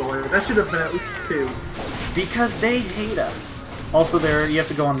oil puddle. That should have been at least 2. Because they hate us. Also, you have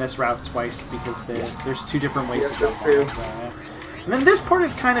to go on this route twice because there's 2 different ways to jump on it. So, yeah. And then this part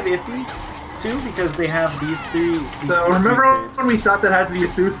is kind of iffy too because they have these 3. Remember when we thought that had to be a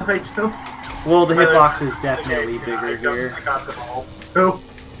suicide jump? Well, the hitbox is definitely bigger here. I got them all, so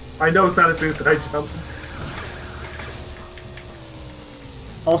I know it's not a suicide jump.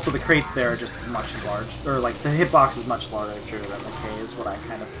 Also, the crates there are just much larger, or like the hitbox is much larger than the K is what I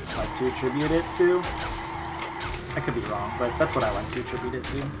kind of like to attribute it to. I could be wrong, but that's what I like to attribute it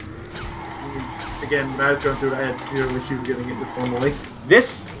to. Again, when I was going through it, I had 0 issues getting it this normally.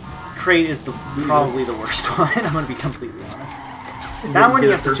 This crate is probably the worst one, I'm going to be completely honest. That one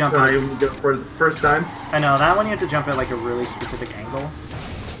you have to jump at... For the first time? I know, that one you have to jump at like a really specific angle.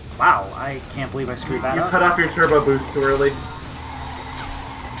 Wow, I can't believe I screwed that up. You cut off your turbo boost too early.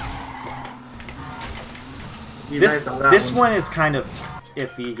 This one is kind of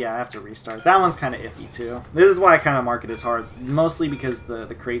iffy. Yeah, I have to restart. That one's kind of iffy too. This is why I kind of mark it as hard, mostly because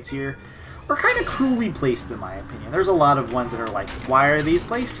the crates here are kind of cruelly placed in my opinion. There's a lot of ones that are like, why are these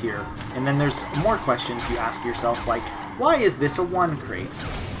placed here? And then there's more questions you ask yourself like, why is this a 1 crate?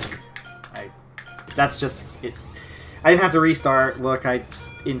 That's just it. I didn't have to restart. Look,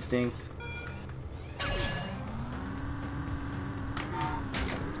 instinct.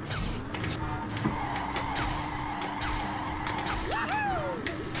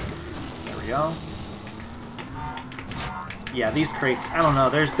 Go. Yeah, these crates, I don't know,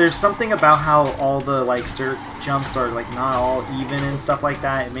 there's something about how all the like dirt jumps are like not all even and stuff like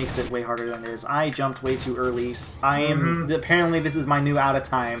that. It makes it way harder than it is. I jumped way too early. Apparently this is my new out of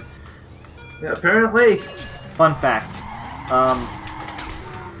time. Yeah, apparently. Fun fact.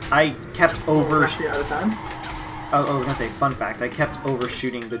 I kept actually out of time. I was gonna say, fun fact, I kept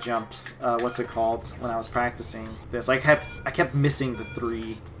overshooting the jumps, what's it called, when I was practicing this. I kept missing the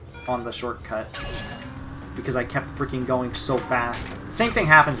 3 on the shortcut because I kept freaking going so fast. Same thing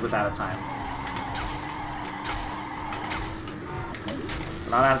happens with out of time.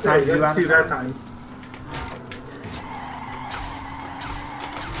 Not out of time to do out of that time.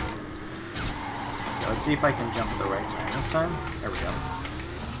 Okay, let's see if I can jump at the right time this time. There we go.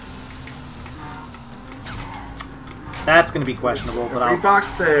 That's going to be questionable, but I'll...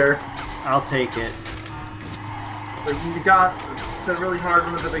 box there. I'll take it. But you got the really hard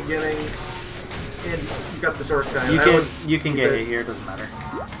one at the beginning, and you got the shortcut. You can get hit here, doesn't matter.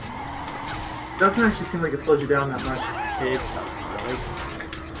 It doesn't actually seem like it slows you down that much. It doesn't really.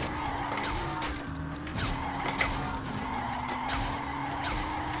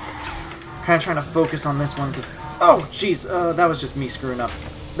 Kind of trying to focus on this one because... Oh, jeez, that was just me screwing up.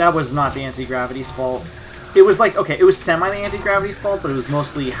 That was not the anti-gravity's fault. It was like, okay, it was semi the anti-gravity's fault, but it was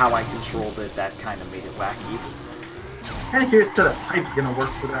mostly how I controlled it that kind of made it wacky. Kind of curious how the pipe's gonna work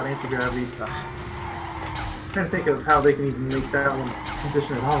without anti-gravity. I'm trying to think of how they can even make that one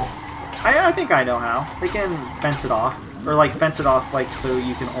condition at all. I think I know how. They can fence it off. Or, like, fence it off, like, so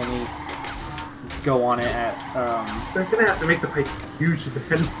you can only go on it at, They're gonna have to make the pipe huge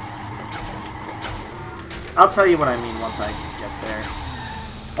then. I'll tell you what I mean once I get there.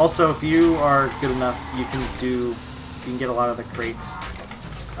 Also, if you are good enough, you can get a lot of the crates,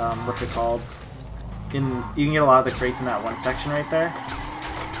 what's it called? You can get a lot of the crates in that one section right there.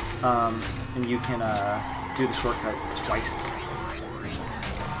 And you can, do the shortcut twice.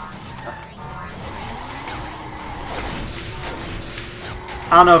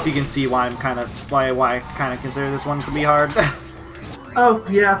 I don't know if you can see why I kind of consider this one to be hard. Oh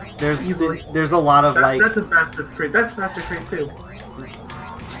yeah, there's a lot of like that's a faster crate. That's faster crate too.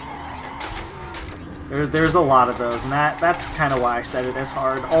 There's a lot of those, and that's kind of why I said it as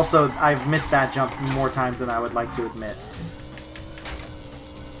hard. Also, I've missed that jump more times than I would like to admit.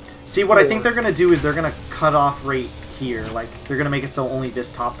 See, what I think they're gonna do is they're gonna cut off right here. Like they're gonna make it so only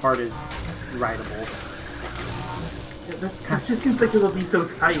this top part is rideable. That just seems like it'll be so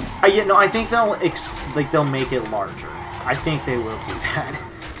tight. I think they'll make it larger. I think they will do that.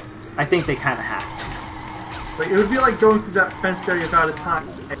 I think they kind of have to. Like, it would be like going through that fenced area without a time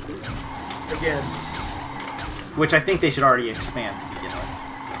again. Which I think they should already expand to begin with.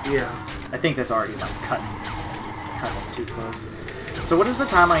 Yeah. I think that's already like cutting too close. So what is the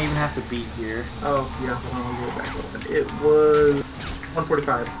time I even have to beat here? Oh yeah, hold on, I'll go back open. It was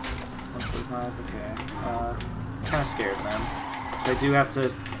 1:45. 1:45. Okay. Kind of scared then, because I do have to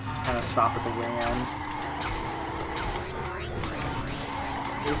kind of stop at the way end.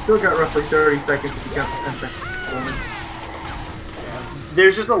 We still got roughly 30 seconds if you count the 10 seconds bonus. Yeah.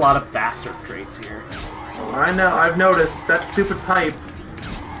 There's just a lot of faster crates here. Oh, I know, I've noticed. That stupid pipe.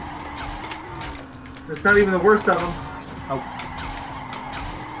 It's not even the worst of them. Oh.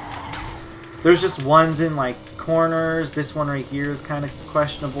 There's just ones in, like, corners. This one right here is kind of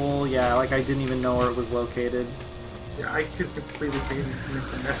questionable. Yeah, like, I didn't even know where it was located. Yeah, I could completely forget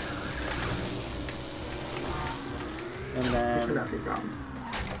missing that. And then... should not be problems.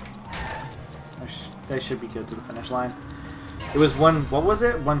 They should be good to the finish line. It was what was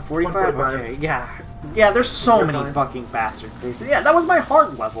it? 145? 145. Okay, yeah. Yeah, there's so You're many fine. fucking bastard crazy. Yeah, that was my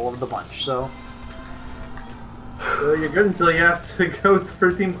hard level of the bunch, so... Well, you're good until you have to go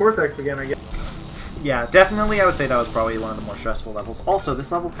through Team Cortex again, I guess. Yeah, definitely I would say that was probably one of the more stressful levels. Also,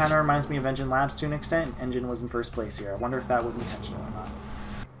 this level kind of reminds me of Engine Labs to an extent. Engine was in first place here. I wonder if that was intentional or not.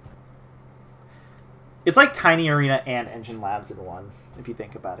 It's like Tiny Arena and Engine Labs in one, if you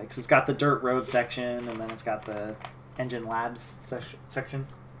think about it. Because it's got the dirt road section, and then it's got the Engine Labs section.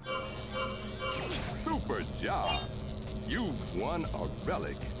 Super job. You've won a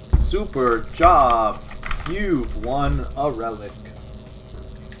relic. Super job. You've won a relic.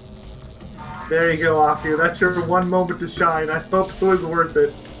 There you go, Aku. That's your one moment to shine. I hope it was worth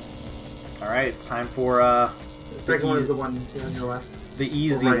it. Alright, it's time for The second one is the one here on your left. the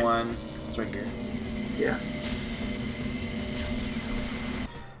easy Right. one. It's right here. Yeah.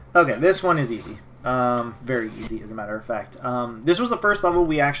 Okay, this one is easy. Very easy, as a matter of fact. This was the first level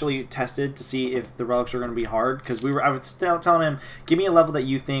we actually tested to see if the relics were going to be hard, because I was telling him, give me a level that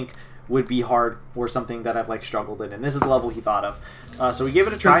you think would be hard or something that I've like struggled in, and this is the level he thought of. So we gave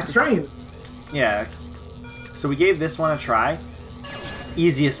it a try. It's train. Yeah. So we gave this one a try.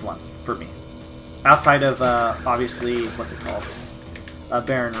 Easiest one for me, outside of obviously what's it called,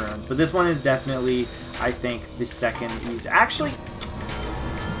 Barren Ruins. But this one is definitely, I think, the second easy. Actually,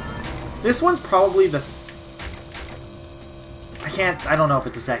 this one's probably the... I don't know if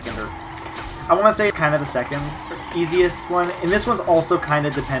it's a second or... I want to say it's kind of the second easiest one. And this one's also kind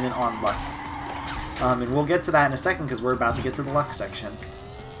of dependent on luck. And we'll get to that in a second because we're about to get to the luck section.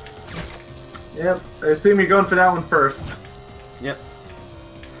 Yep. I assume you're going for that one first. Yep.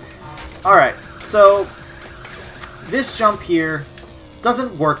 Alright, so this jump here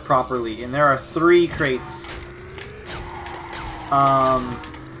doesn't work properly, and there are 3 crates.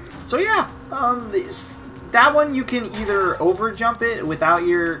 So yeah, that one you can either over jump it without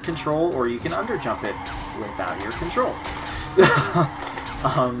your control, or you can under jump it without your control.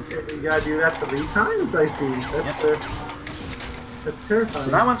 You gotta do that 3 times, I see. That's, that's terrifying. So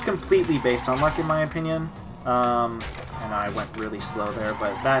that one's completely based on luck, in my opinion. And I went really slow there,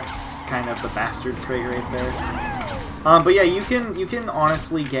 but that's kind of the bastard crate right there. But yeah, you can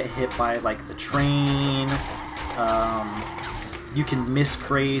honestly get hit by like the train. You can miss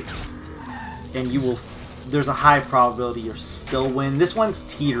crates, and you will. There's a high probability you'll still win. This one's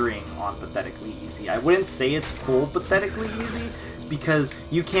teetering on pathetically easy. I wouldn't say it's full pathetically easy, because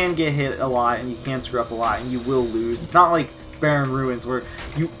you can get hit a lot and you can screw up a lot and you will lose. It's not like Barren Ruins where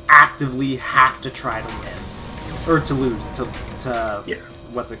you actively have to try to win or to lose to yeah.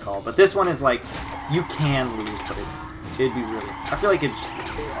 What's it called? But this one is like you can lose, but it'd be really. I feel like it'd just be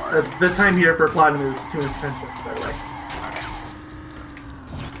really hard. The time here for platinum is too expensive, by the way.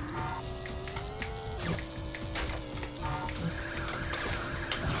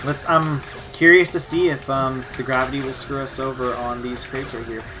 I'm curious to see if the gravity will screw us over on these crates right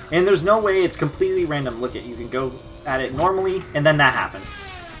here. And there's no way it's completely random. Look at, you can go at it normally, and then that happens.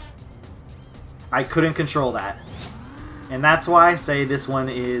 I couldn't control that. And that's why I say this one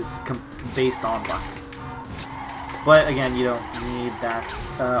is based on luck. But again, you don't need that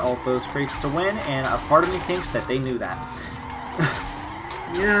all those crates to win, and a part of me thinks that they knew that.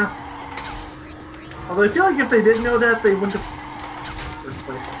 Yeah. Although I feel like if they didn't know that, they wouldn't have... First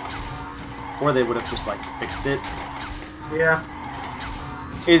place. Or they would have just, like, fixed it. Yeah.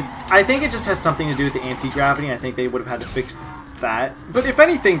 I think it just has something to do with the anti-gravity. I think they would have had to fix that. But if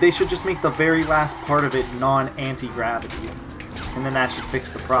anything, they should just make the very last part of it non-anti-gravity. And then that should fix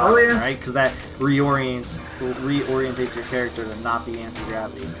the problem, right? Because that reorientates your character to not be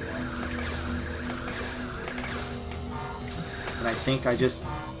anti-gravity. And I think I just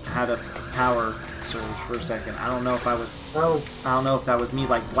had a power surge for a second. I don't know if I was... Oh. I don't know if that was me,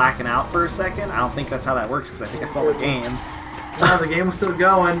 like, blacking out for a second. I don't think that's how that works, because I think I saw the game. No, the game was still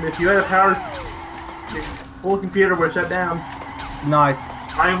going. If you had a power... Your whole computer would shut down. No,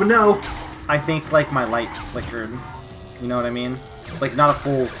 I would know. I think, like, my light flickered. You know what I mean? Like, not a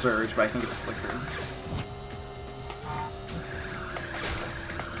full surge, but I think it flickered.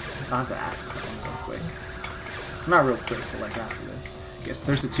 I'll have to ask something real quick. Not real quick, but, like, after this. I guess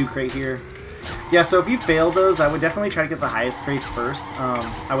there's the 2 crate here. Yeah, so if you fail those, I would definitely try to get the highest crates first.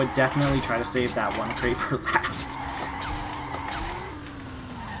 I would definitely try to save that one crate for last.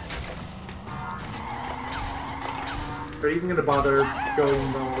 Are you even gonna bother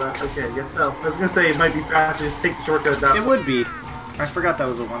going all that? Okay, I guess so. I was gonna say it might be faster to just take the shortcut down. It would be. I forgot that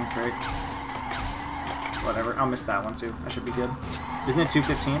was a 1 crate. Whatever, I'll miss that one too. I should be good. Isn't it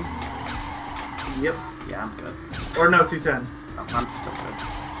 215? Yep. Yeah, I'm good. Or no, 210. Oh, I'm still good.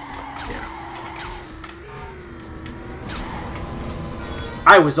 Yeah.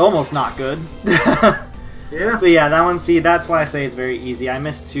 I was almost not good. Yeah. But yeah, that one, see, that's why I say it's very easy. I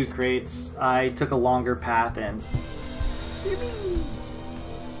missed 2 crates. I took a longer path and...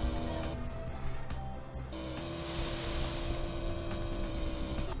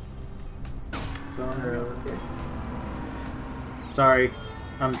 Okay. Sorry,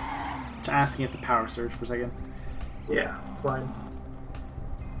 I'm asking if the power surged for a second. Yeah, it's fine.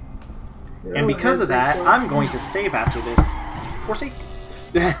 And because of that, I'm going to save after this. Forsake.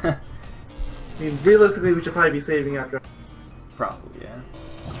 I mean, realistically, we should probably be saving after. Probably, yeah.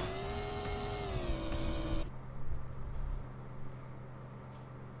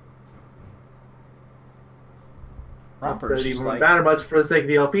 Romper's Doesn't just even like... matter much for the sake of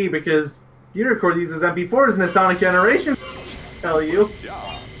the LP because Unicorn uses MP4s in the Sonic generation. Tell you.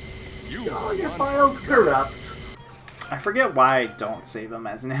 Oh, your file's corrupt. I forget why I don't save them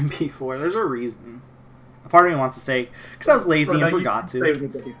as an MP4. There's a reason. A part of me wants to say, because I was lazy and forgot to. Save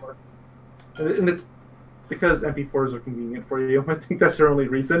them as MP4. And it's because MP4s are convenient for you. I think that's your only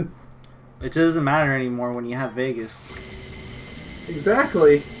reason. It doesn't matter anymore when you have Vegas.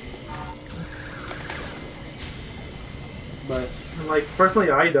 Exactly. But Like, personally,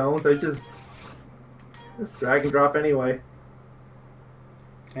 I don't. I just drag and drop anyway.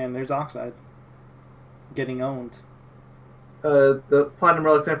 and there's Oxide getting owned. The platinum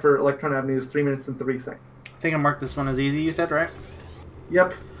relic time for Electron Avenue is 3 minutes and 3 seconds. I think I marked this one as easy. You said, right?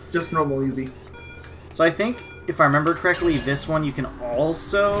 Yep, just normal easy. So I think, if I remember correctly, this one you can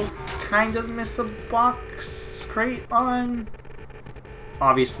also kind of miss a box crate on.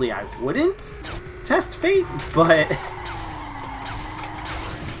 Obviously, I wouldn't test fate, but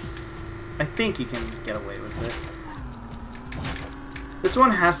I think you can get away with it. This one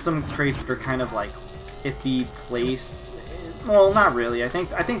has some crates that are kind of like iffy placed. Well, not really. I think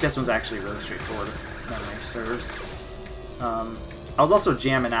this one's actually really straightforward if memory serves. I was also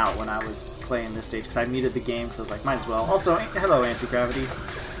jamming out when I was playing this stage because I muted the game because I was like, might as well. Also, hello, Anti-Gravity.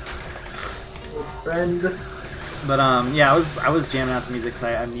 Friend. But yeah, I was jamming out to music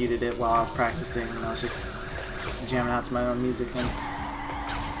because I muted it while I was practicing, and I was just jamming out to my own music. And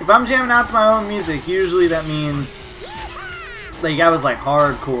if I'm jamming out to my own music, usually that means like I was like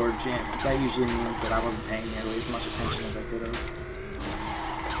hardcore jams. That usually means that I wasn't paying nearly as much attention as I could have.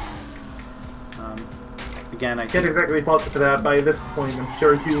 Again, I Can't exactly fault you for that. By this point, I'm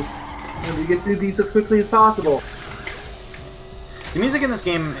sure you get through these as quickly as possible. The music in this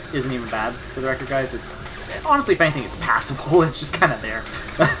game isn't even bad, for the record, guys. It's honestly, if anything, it's passable. It's just kind of there.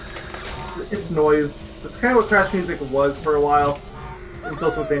 It's noise. That's kind of what Crash music was for a while,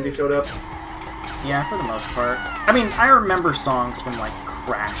 until Twin Sandy showed up. Yeah, for the most part. I mean, I remember songs from like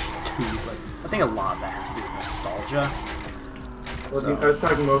Crash 2, but I think a lot of that has to do with nostalgia. Well, So. I was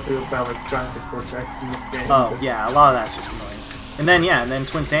talking mostly about like graphic cortex in this game. Oh, yeah, a lot of that's just noise. And then, yeah, and then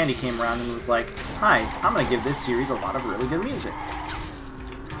Twin Sandy came around and was like, hi, I'm going to give this series a lot of really good music.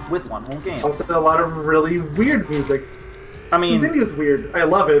 With one whole game. Also, a lot of really weird music. I mean, Twin Sandy is weird. I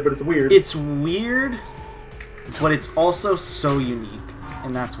love it, but it's weird. it's weird, but it's also so unique,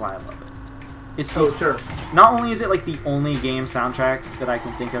 and that's why I love it. It's the, Oh, sure. not only is it like the only game soundtrack that I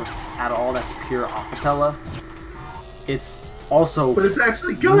can think of at all that's pure acapella, it's also But it's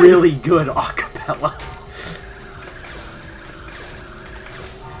actually good. really good acapella.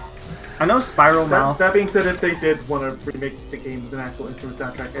 I know Spiral Mouth. That being said, if they did want to remake the game with an actual instrument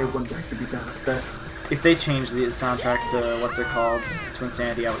soundtrack, I wouldn't actually be that upset. If they changed the soundtrack to what's it called, Twin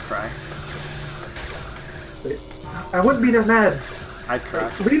Sandy, I would cry. I wouldn't be that mad. I'd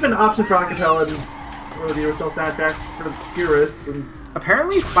cry. Leave an option for acapella or the original soundtrack for the purists. And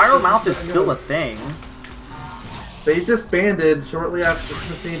Apparently, Spiral Mouth is still a thing. they disbanded shortly after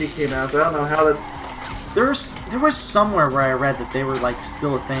Twin Sandy came out, so I don't know how that's. There was somewhere where I read that they were like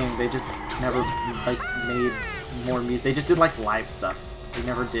still a thing. They just never like made more music. They just did like live stuff. They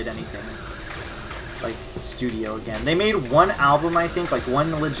never did anything like studio again. They made one album, I think, like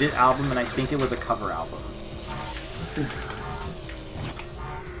one legit album, and I think it was a cover album.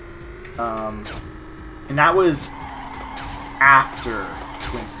 And that was after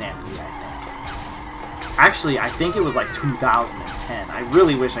Twin Sandy, I think. Actually, I think it was like 2010. I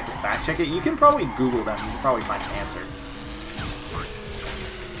really wish I could fact check it. You can probably Google them and you can probably find an answer.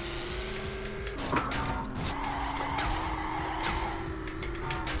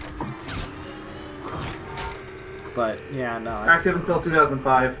 But yeah, no. Active until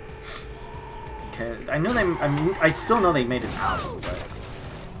 2005. Okay, I know they. I mean, I still know they made an album, but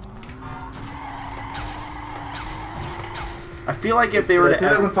I feel like if they were to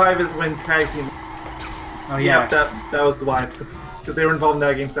 2005 is when Tag Team. Oh yeah, that was why, because they were involved in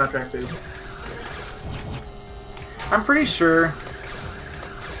that game soundtrack too. I'm pretty sure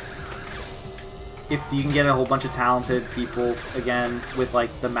if you can get a whole bunch of talented people again with like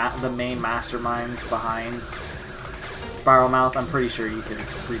the main masterminds behind Spiral Mouth, I'm pretty sure you can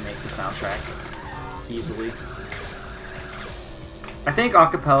remake the soundtrack easily. I think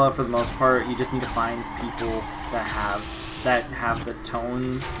acapella, for the most part, you just need to find people that have the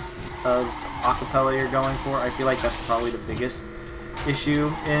tones of acapella you're going for. I feel like that's probably the biggest issue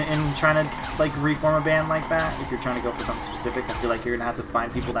in trying to like reform a band like that. If you're trying to go for something specific, I feel like you're gonna have to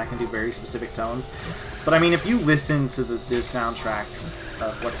find people that can do very specific tones. But I mean, if you listen to the soundtrack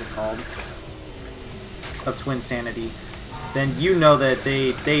of what's it called, of Twin Sanity, then you know that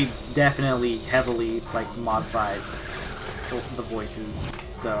they definitely heavily like modified the voices,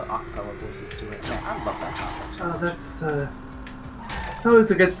 the acapella voices to it. Man, I love that soundtrack so much. It's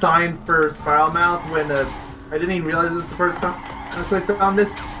always a good sign for Spiral Mouth when I didn't even realize this the first time I clicked on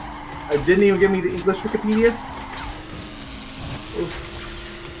this. I didn't even give me the English Wikipedia.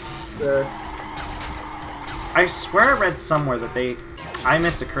 I swear I read somewhere that I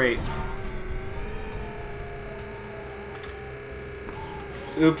missed a crate.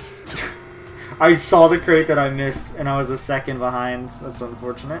 Oops. I saw the crate that I missed, and I was a second behind. That's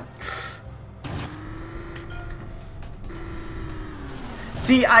unfortunate.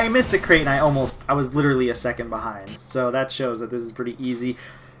 See, I missed a crate, and I was literally a second behind. So that shows that this is pretty easy.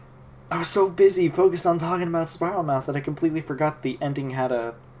 I was so busy focused on talking about Spiral Mouth that I completely forgot the ending had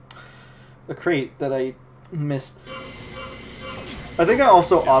a crate that I missed. I think I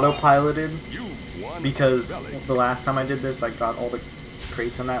also autopiloted because the last time I did this, I got all the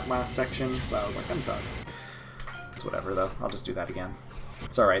crates in that last section, so I was like, I'm done. It's whatever, though. I'll just do that again.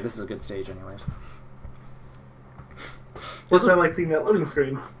 It's alright, this is a good stage anyways. Plus, I like seeing that loading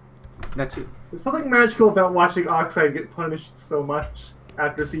screen. That too. There's something magical about watching Oxide get punished so much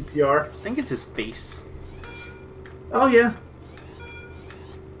after CTR. I think it's his face. Oh, yeah.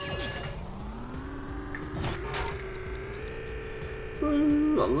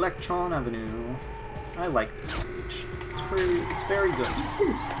 Ooh, Electron Avenue. I like this stage. It's very good.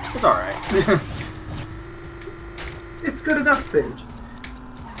 It's alright. It's good enough stage.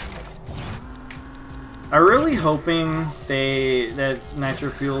 I'm really hoping that Nitro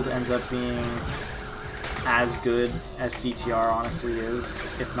Field ends up being as good as CTR honestly is,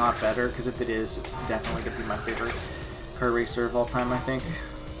 if not better, because if it is, it's definitely going to be my favorite kart racer of all time, I think.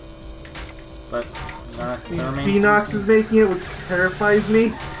 But that remains. Phoenix is making it, which terrifies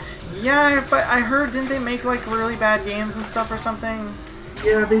me. Yeah, but I heard, didn't they make like really bad games and stuff or something?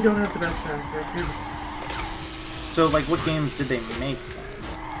 Yeah, they don't have the best track record. So, like, what games did they make?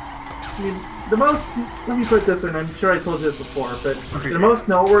 I mean, the most, let me put it this way, and I'm sure I told you this before, but Okay, the most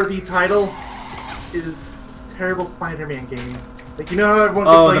noteworthy title is terrible Spider-Man games. Like, you know how everyone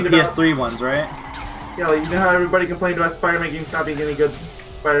complained the about... PS3 ones, right? Yeah, like, you know how everybody complained about Spider-Man games not being any good?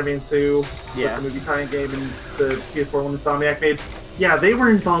 Spider-Man 2, Yeah. the movie tie-in game, and the PS4 one Insomniac made. Yeah, they were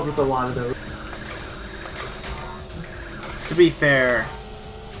involved with a lot of those. To be fair,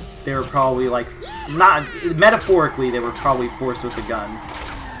 they were probably like, not metaphorically, they were probably forced with a gun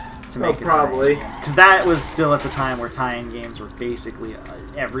to make it. Probably. Because that was still at the time where tie-in games were basically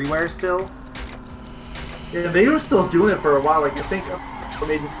everywhere still. Yeah, they were still doing it for a while. Like, I think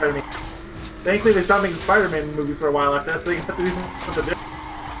Amazing Spider-Man. Thankfully, they stopped making Spider-Man movies for a while after that, so they have to do something different.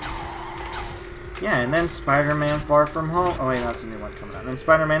 Yeah, and then Spider-Man Far From Home. Oh wait, that's a new one coming out. And then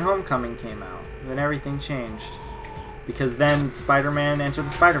Spider-Man Homecoming came out. And then everything changed. Because then Spider-Man Enter the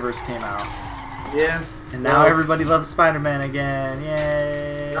Spider-Verse came out. Yeah. And now everybody loves Spider-Man again.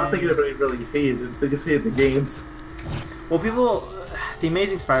 Yay! I don't think anybody really hated it. They just hated the games. Well, people... The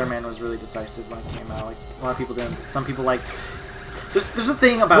Amazing Spider-Man was really decisive when it came out. Like, a lot of people didn't. Some people liked... There's a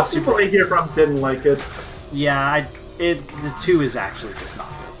thing about Most people I hear from didn't like it. Yeah, the 2 is actually just not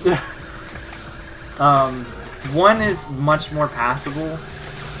good. 1 is much more passable.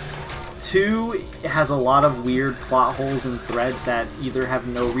 2 has a lot of weird plot holes and threads that either have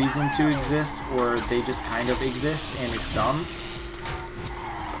no reason to exist or they just kind of exist and it's dumb.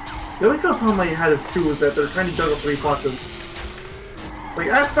 The only kind of problem I had with 2 was that they're trying to juggle 3 plots. Like,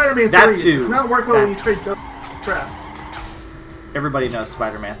 as Spider-Man 3, That too. it does not work well when you straight up crap. Everybody knows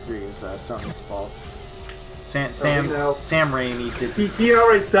Spider-Man 3 is Sony's fault. Sam Raimi did. He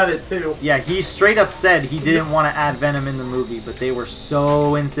already said it too. Yeah, he straight up said he didn't want to add Venom in the movie, but they were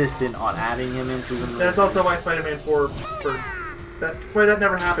so insistent on adding him into the movie. That's also why Spider-Man 4. That's why that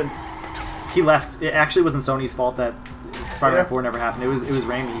never happened. He left. It actually wasn't Sony's fault that Spider-Man 4 never happened. It was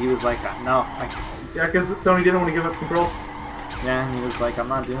Raimi. He was like, no. Yeah, because Sony didn't want to give up control. Yeah, and he was like, I'm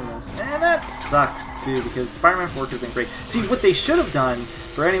not doing this. And that sucks, too, because Spider-Man 4 could have been great. See, what they should have done,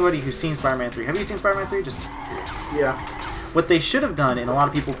 for anybody who's seen Spider-Man 3, have you seen Spider-Man 3? Just curious. Yeah. What they should have done, and a lot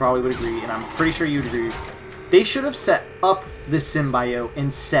of people probably would agree, and I'm pretty sure you'd agree, they should have set up the symbiote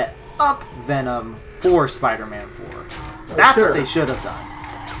and set up Venom for Spider-Man 4. That's what they should have done.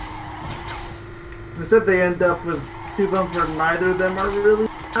 Instead, they end up with two films where neither of them are really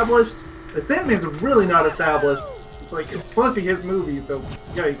established. The Sandman's really not established. Like, it's supposed to be his movie, so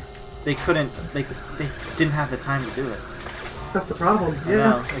yikes. They couldn't. They didn't have the time to do it. That's the problem. Yeah.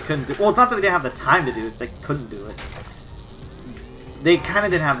 No, they couldn't do. Well, it's not that they didn't have the time to do it; it's they couldn't do it. They kind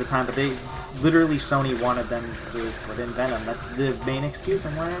of didn't have the time, but they literally Sony wanted them to put in Venom. That's the main excuse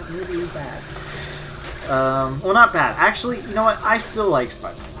on why that movie is bad. Well, not bad. Actually, you know what? I still like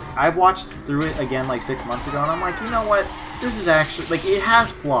Spider-Man. I watched through it again like 6 months ago, and I'm like, you know what? This is actually like it has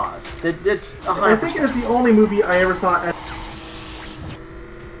flaws. It's 100%. I think it's the only movie I ever saw.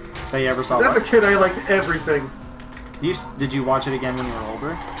 That you ever saw? As a kid, I liked everything. Did you watch it again when you were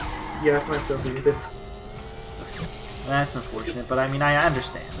older? Yes, I still did it. That's unfortunate, but I mean, I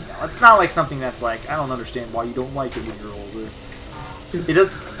understand. You know, it's not like something that's like I don't understand why you don't like it when you're older. It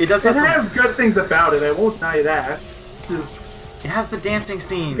does. It has good things about it. I won't deny you that. It has the dancing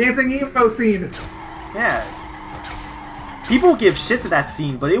scene. Dancing emo scene. Yeah. People give shit to that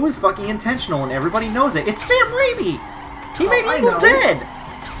scene, but it was fucking intentional, and everybody knows it. It's Sam Raimi. He made Evil Dead.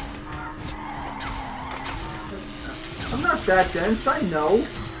 I'm not that dense. I know.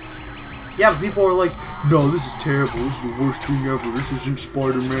 Yeah, but people are like, no, this is terrible. This is the worst thing ever. This isn't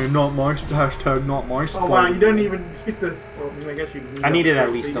Spider-Man. Not my hashtag. Not my Spider-Man. Oh wow, you didn't even get the. Well, I guess you. I needed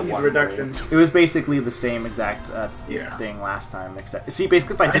at least a one reduction. It was basically the same exact thing last time, except see,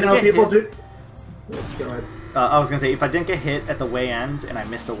 basically, if I didn't get hit, Go ahead. I was gonna say if I didn't get hit at the way end and I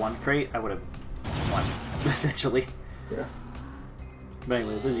missed a 1 crate, I would have won essentially. Yeah. But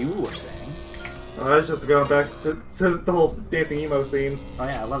anyways, as you were saying. I was just going back to the whole dancing emo scene. Oh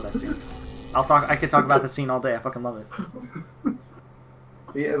yeah, I love that scene. I could talk about the scene all day. I fucking love it.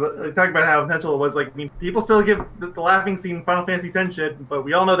 Yeah, talk about how intentional it was. Like, I mean, people still give the laughing scene Final Fantasy X shit, but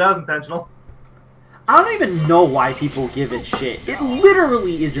we all know that was intentional. I don't even know why people give it shit. It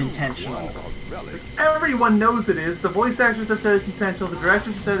literally is intentional. Everyone knows it is. The voice actors have said it's intentional. The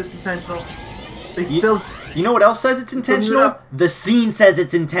directors have said it's intentional. You know what else says it's intentional? The scene says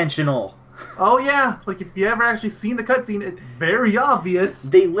it's intentional. Oh yeah, like if you ever actually seen the cutscene, it's very obvious.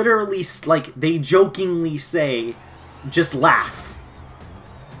 They literally, like, they jokingly say, just laugh.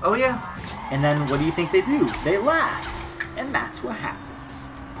 Oh yeah. And then what do you think they do? They laugh. And that's what happens.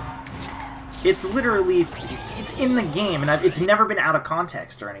 It's literally, it's in the game, and it's never been out of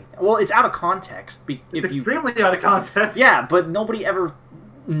context or anything. Well, it's out of context. It's extremely out of context. Yeah, but nobody ever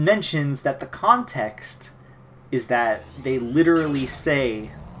mentions that the context is that they literally say,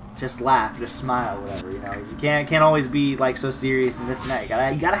 just laugh, just smile, whatever, you know. You can't always be, like, so serious and this and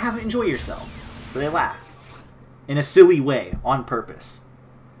that. You gotta have it, enjoy yourself. So they laugh. In a silly way, on purpose.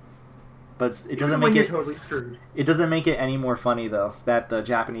 But it doesn't make it totally screwed. It doesn't make it any more funny though that the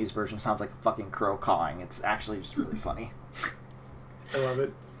Japanese version sounds like a fucking crow cawing. It's actually just really funny. I love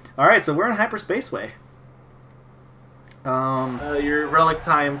it. All right, so we're in Hyperspaceway. Your relic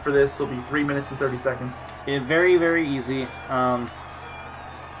time for this will be 3 minutes and 30 seconds. Very, very easy.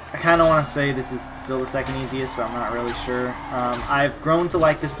 I kind of want to say this is still the second easiest, but I'm not really sure. I've grown to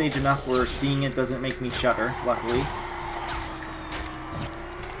like this stage enough where seeing it doesn't make me shudder, luckily.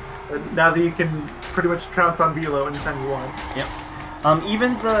 Now that you can pretty much trounce on Velo anytime you want. Yep.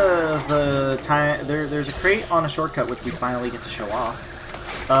 Even the time there's a crate on a shortcut which we finally get to show off.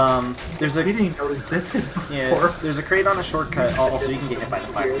 We didn't even know it existed before. Yeah, there's a crate on a shortcut. Also, you can get hit by the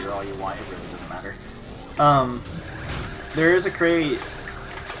fire here all you want. It really doesn't matter. There is a crate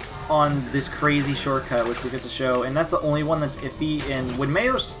on this crazy shortcut which we get to show, and that's the only one that's iffy. And when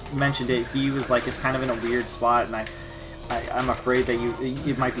Mayo mentioned it, he was like, it's kind of in a weird spot, and I'm afraid that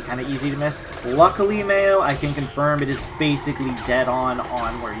it might be kind of easy to miss. Luckily, Mayo, I can confirm it is basically dead on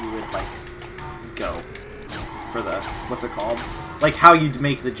where you would, like, go for the, what's it called? Like, how you'd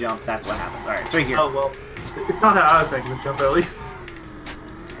make the jump, that's what happens. Alright, it's right here. Oh, well, it's not how I was making the jump, at least.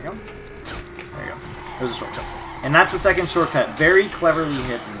 There you go. There you go. There's a shortcut. And that's the second shortcut. Very cleverly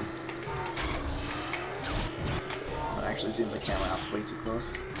hidden. That actually zoomed the camera out. It's way too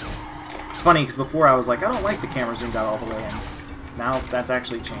close. It's funny, because before I was like, I don't like the camera zoomed out all the way in. Now that's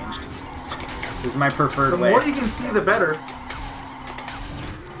actually changed. This is my preferred way. The more you can see, the better.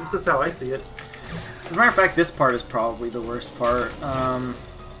 At least that's how I see it. As a matter of fact, this part is probably the worst part. I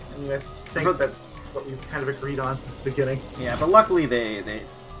mean, I think that's what we've kind of agreed on since the beginning. Yeah, but luckily they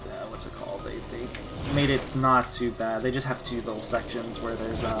what's it called? They made it not too bad. They just have two little sections where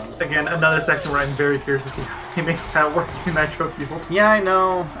there's Again, another section where I'm very curious to see how they make that work in Nitro Field. Yeah, I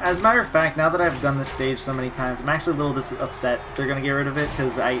know. As a matter of fact, now that I've done this stage so many times, I'm actually a little upset they're gonna get rid of it,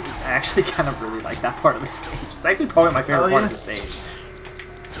 because I actually kind of really like that part of the stage. It's actually probably my favorite part of the stage.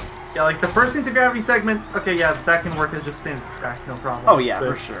 Yeah, like the first anti-gravity segment, okay, yeah, that can work as just standard track, no problem. Oh yeah,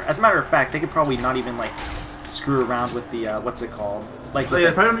 for sure. As a matter of fact, they could probably not even like screw around with the what's it called? Like oh,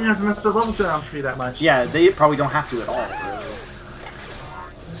 yeah, probably don't even have to mess with level geometry that much. Yeah, they probably don't have to at all, really.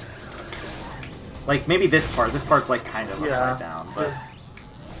 Like maybe this part. This part's like kind of upside down,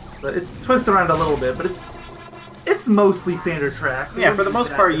 but it twists around a little bit, but it's mostly standard track. Yeah, for the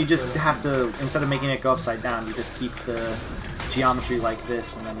most part, you just have to, instead of making it go upside down, you just keep the geometry like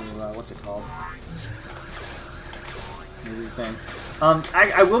this, and then you, what's it called? New thing.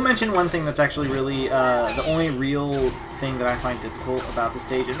 I will mention one thing that's actually really, the only real thing that I find difficult about the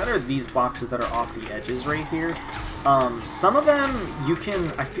stage, and that are these boxes that are off the edges right here. Some of them, you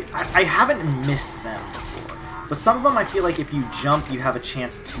can, I haven't missed them before, but some of them I feel like if you jump, you have a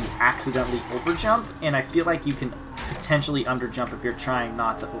chance to accidentally overjump, and I feel like you can potentially underjump if you're trying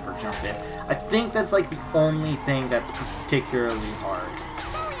not to overjump it. I think that's like the only thing that's particularly hard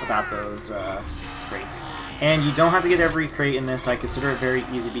about those crates. And you don't have to get every crate in this. I consider it very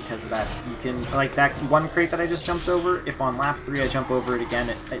easy because of that. You can, like that one crate that I just jumped over, if on lap 3 I jump over it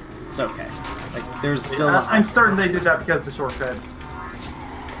again, it's okay. Like, there's still... I'm certain they did that because of the shortcut.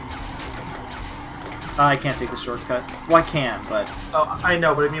 I can't take the shortcut. Well, I can, but... Oh, I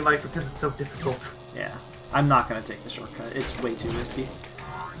know, but I mean, like, because it's so difficult. Yeah. I'm not going to take the shortcut. It's way too risky.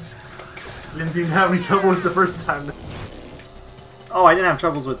 You didn't seem to have any trouble with the first time. Oh, I didn't have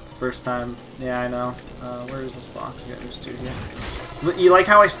troubles with the first time. Yeah, I know. Where is this box? Yeah, there's two here. You like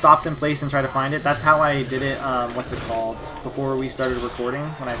how I stopped in place and tried to find it? That's how I did it, what's it called? Before we started recording,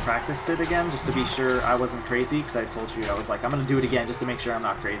 when I practiced it again, just to be sure I wasn't crazy, because I told you, I was like, I'm going to do it again just to make sure I'm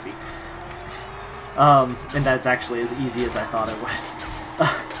not crazy. And that's actually as easy as I thought it was.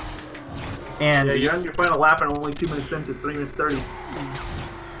 And yeah, you're on your final lap and only 2 minutes into 3 minutes 30.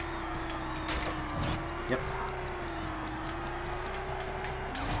 Yep.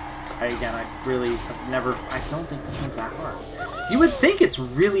 I don't think this one's that hard. You would think it's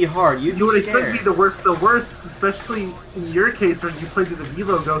really hard. You would expect it to be the worst, especially in your case when you played through the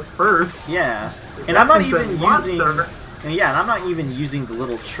Velo Ghost first. Yeah. And I'm not even using... Yeah, and I'm not even using the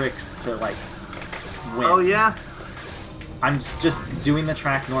little tricks to, like, win. Oh, yeah? I'm just doing the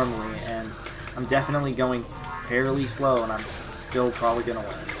track normally, and I'm definitely going fairly slow, and I'm still probably going to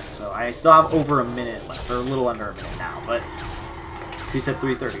win. So I still have over a minute left, or a little under a minute now, but you said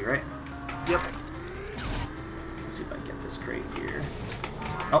 3:30, right? Yep. Let's see if I can get this crate here.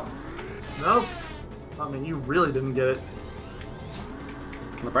 Oh. Nope. I mean, you really didn't get it.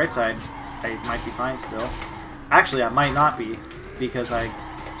 On the bright side, I might be fine still. Actually, I might not be, because I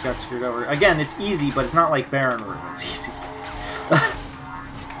got screwed over. Again, it's easy, but it's not like Baron Room. It's easy.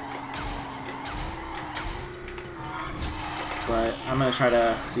 But I'm going to try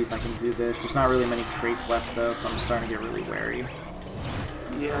to see if I can do this. There's not really many crates left, though, so I'm starting to get really wary.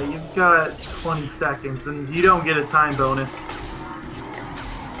 Yeah, you've got 20 seconds, and you don't get a time bonus.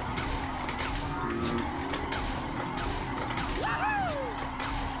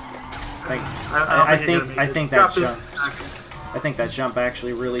 I think that jump. I think that jump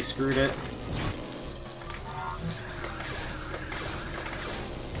actually really screwed it.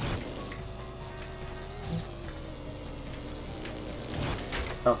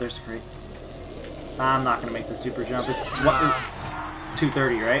 Oh, there's a crate. I'm not gonna make the super jump. It's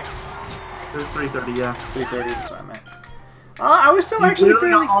 2:30, right? It was 3:30, yeah. 3:30. That's what I meant. I was still actually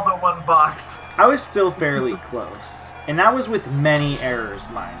fairly... got all but one box. I was still fairly close, and that was with many errors,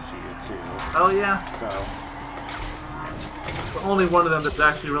 mind you, too. Oh yeah. So. But only one of them that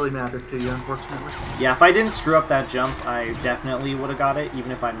actually really mattered to you, unfortunately. Yeah, if I didn't screw up that jump, I definitely would have got it,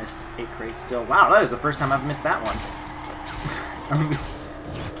 even if I missed a crate still. Wow, that is the first time I've missed that one.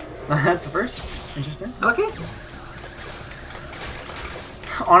 That's the first. Interesting. Okay.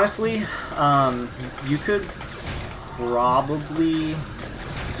 Honestly, you could probably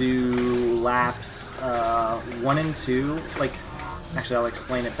do laps 1 and 2. Like, actually, I'll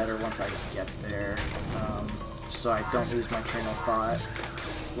explain it better once I get there. just so I don't lose my train of thought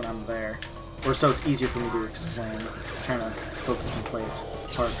when I'm there. Or so it's easier for me to explain. I'm trying to focus and play its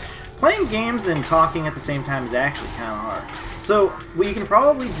part. Playing games and talking at the same time is actually kind of hard. So what you can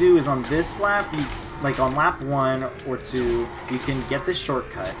probably do is on this lap, like on lap 1 or 2, you can get this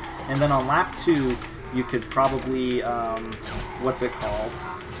shortcut. And then on lap 2, you could probably, what's it called?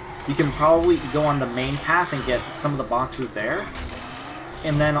 You can probably go on the main path and get some of the boxes there.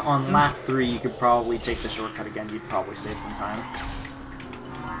 And then on lap 3, you could probably take the shortcut again. You'd probably save some time.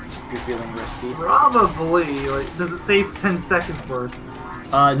 If you're feeling risky. Probably. Like, does it save 10 seconds worth?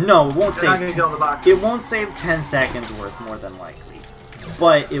 No, it won't save. It won't save 10 seconds worth, more than likely.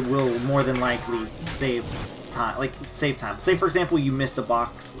 But it will more than likely save time. Like, save time. Say, for example, you missed a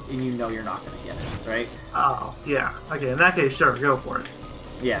box and you know you're not going to get it, right? Oh, yeah. Okay, in that case, sure, go for it.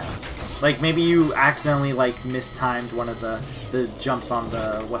 Yeah. Like, maybe you accidentally, like, mistimed one of the jumps on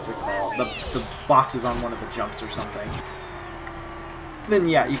the, what's it called? The boxes on one of the jumps or something. Then,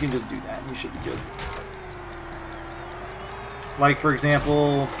 yeah, you can just do that and you should be good. Like, for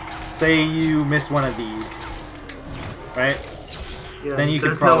example, say you missed one of these, right? Yeah, then you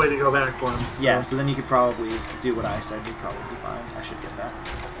there's could no way to go back for them. So. Yeah, so then you could probably do what I said. You'd probably be fine. I should get that.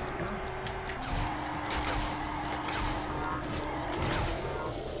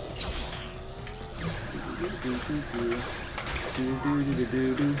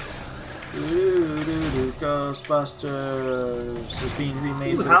 Ghostbusters is being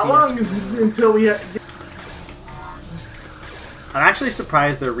remade. How long until we have... I'm actually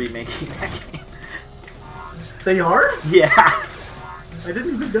surprised they're remaking that game. They are? Yeah. I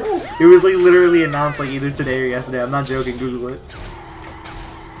didn't even know. It was like literally announced like either today or yesterday. I'm not joking. Google it.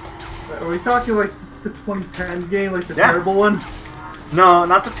 Are we talking like the 2010 game, like the terrible one? No,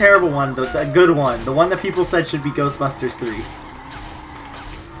 not the terrible one. The good one. The one that people said should be Ghostbusters 3.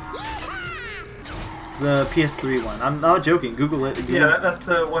 The PS3 one. I'm not joking. Google it. Yeah, that's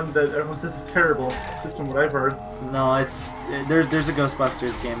the one that everyone says is terrible. Just from what I've heard. No, it's there's a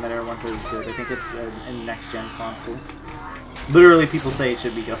Ghostbusters game that everyone says is good. I think it's in next-gen consoles. Literally, people say it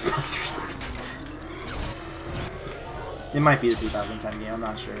should be Ghostbusters 3. It might be the 2010 game. I'm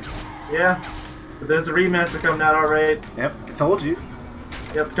not sure. Yeah, but there's a remaster coming out, alright. Yep, I told you.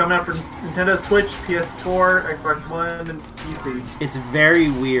 Yep, coming out for Nintendo Switch, PS4, Xbox One, and PC. It's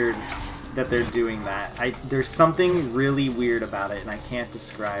very weird that they're doing that. There's something really weird about it, and I can't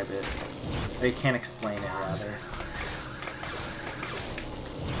describe it. I can't explain it, rather.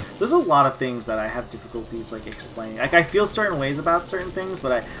 There's a lot of things that I have difficulties, like, explaining. Like, I feel certain ways about certain things,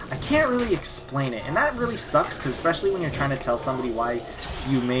 but I can't really explain it. And that really sucks, because especially when you're trying to tell somebody why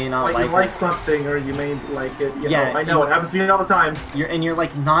you may not like it. You like something, or you may like it. You Yeah, know, I know, it happens to me all the time. You're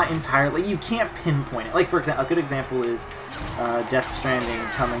like, not entirely... You can't pinpoint it. Like, for example, a good example is Death Stranding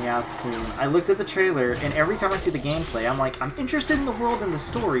coming out soon. I looked at the trailer, and every time I see the gameplay, I'm like, I'm interested in the world and the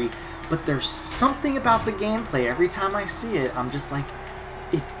story, but there's something about the gameplay. Every time I see it, I'm just like...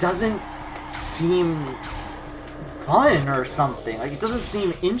 It doesn't seem fun or something. Like, it doesn't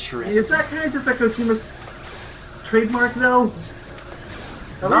seem interesting. Is that kind of just like Kojima's trademark, though?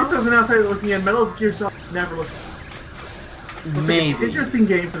 At least as an outsider looking in, Metal Gear Solid never looked... Maybe. Like an interesting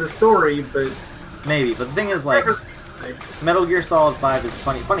game for the story, but... Maybe, but the thing is, like... Metal Gear Solid 5 is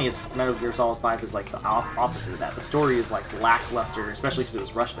funny. Funny, it's Metal Gear Solid 5 is like the opposite of that. The story is like lackluster, especially because it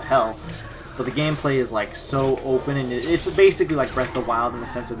was rushed to hell. But the gameplay is like so open, and it's basically like Breath of the Wild in the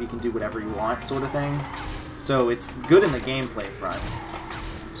sense of you can do whatever you want, sort of thing. So it's good in the gameplay front.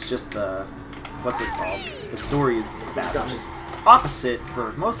 It's just the what's it called? The story is bad, which is opposite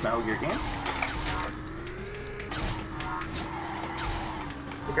for most Metal Gear games.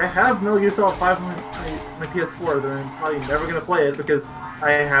 Like, I have Metal Gear Solid 5 on my PS4, then I'm probably never gonna play it because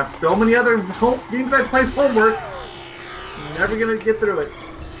I have so many other games I play as homework. I'm never gonna get through it.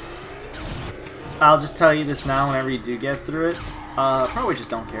 I'll just tell you this now, whenever you do get through it, probably just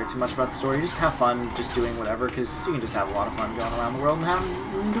don't care too much about the story. Just have fun just doing whatever, because you can just have a lot of fun going around the world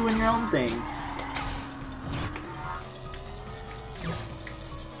and doing your own thing.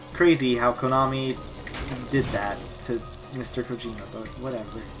 It's crazy how Konami did that to Mr. Kojima, but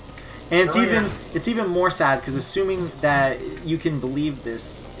whatever. And it's even more sad, because assuming that you can believe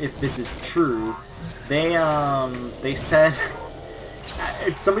this, if this is true, they said...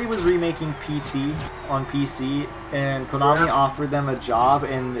 Somebody was remaking PT on PC, and Konami offered them a job,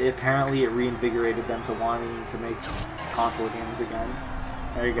 and apparently it reinvigorated them to wanting to make console games again.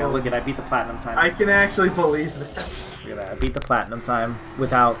 There you go. Look at I beat the platinum time. I can actually believe that. Look at that. I beat the platinum time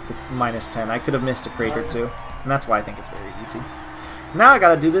without the -10. I could have missed a crate or two, and that's why I think it's very easy. Now I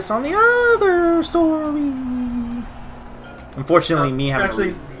gotta do this on the other story. Unfortunately, me having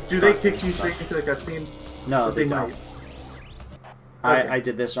actually, do they kick you straight into the cutscene? No, But they they don't. might. Okay. I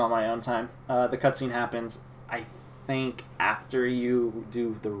did this on my own time. The cutscene happens, I think, after you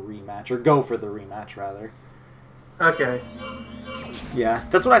do the rematch, or go for the rematch, rather. Okay. Yeah,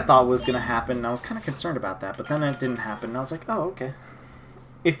 that's what I thought was going to happen, and I was kind of concerned about that, but then it didn't happen, and I was like, oh, okay.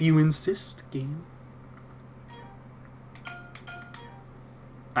 If you insist, game.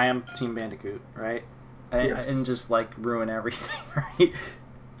 I am Team Bandicoot, right? Yes. And just, like, ruin everything, right?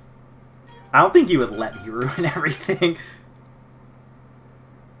 I don't think you would let me ruin everything.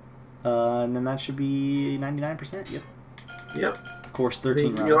 And then that should be 99%, yep. Yep. Of course,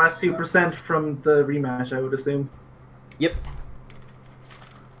 13 rounds. Your last 2% from the rematch, I would assume. Yep.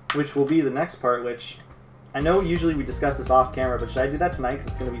 Which will be the next part, which... I know usually we discuss this off camera, but should I do that tonight? Because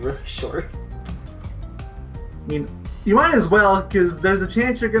it's going to be really short. I mean, you might as well, because there's a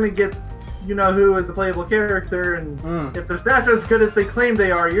chance you're going to get you-know-who as a playable character, and if their stats are as good as they claim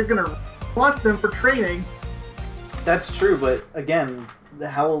they are, you're going to want them for training. That's true, but again,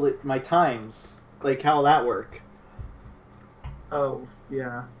 how will it... My times, like, how will that work? Oh,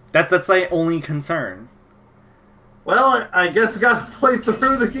 yeah. That's my only concern. Well, I guess I gotta play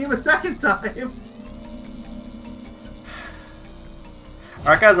through the game a second time.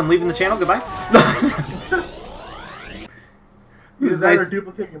 Alright guys, I'm leaving the channel, goodbye. Use that or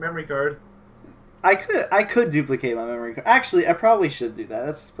duplicate your memory card. I could duplicate my memory card. Actually, I probably should do that.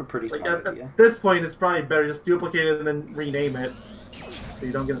 That's a pretty smart idea. At this point, it's probably better just duplicate it and then rename it, so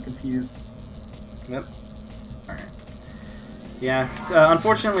you don't get confused. Yep. Alright. Yeah,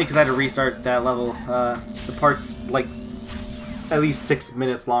 unfortunately, because I had to restart that level, the part's, like, at least 6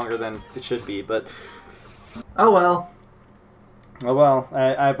 minutes longer than it should be, but... Oh well. Oh well,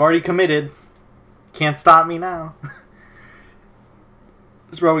 I've already committed. Can't stop me now. This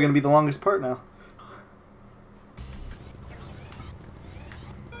is probably going to be the longest part now.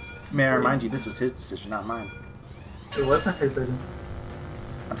 May I remind you, this was his decision, not mine. It was my decision.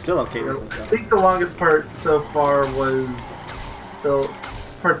 I'm still okay with it, I though. think the longest part so far was the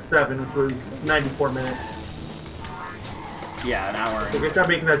part 7, which was 94 minutes. Yeah, an hour. So good job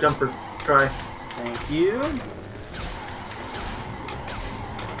making that jump first try. Thank you.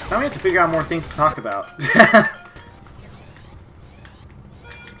 So now we have to figure out more things to talk about.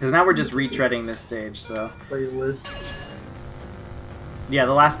 Because now we're just retreading this stage, so... Playlist. Yeah,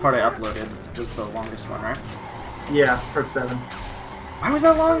 the last part I uploaded was the longest one, right? Yeah, part 7. Why was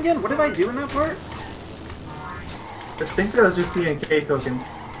that long again? What did I do in that part? I think that was just CNK tokens.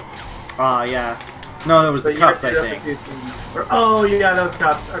 Yeah. No, that was the cups, I think. Oh, yeah, those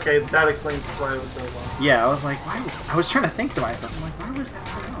cups. Okay, that explains why it was so long. Yeah, I was like, why was... I was trying to think to myself, I'm like, why was that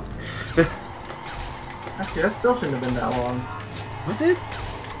so long? Actually, that still shouldn't have been that long. Was it?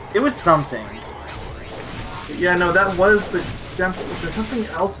 It was something. Yeah, no, that was the jump. Was there something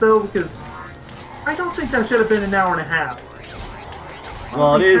else, though? Because I don't think that should have been an hour and a half.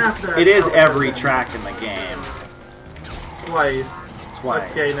 Well, it is every track in the game. Twice. Twice.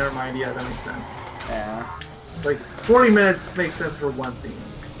 Okay, never mind. Yeah, that makes sense. Yeah. Like, 40 minutes makes sense for one scene.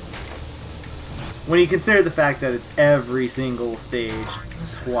 When you consider the fact that it's every single stage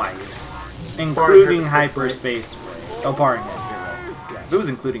twice, including hyperspace. Oh, barring it. Yeah, if it was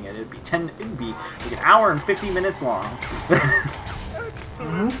including it, it'd be like an hour and 50 minutes long.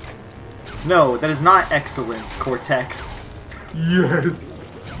 No, that is not excellent, Cortex. Yes!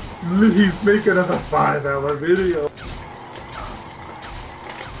 Please make another 5-hour video.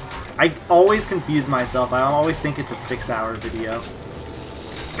 I always confuse myself. I always think it's a 6-hour video.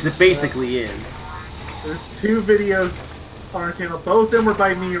 Because it basically is. There's 2 videos on our channel. Both of them were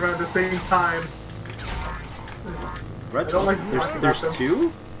by me around the same time. Right? I don't like There's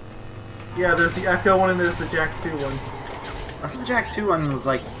 2? Yeah, there's the Echo one and there's the Jack 2 one. I think the Jack 2 one was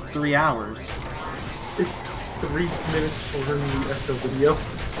like 3 hours. It's 3 minutes shorter than the Echo video.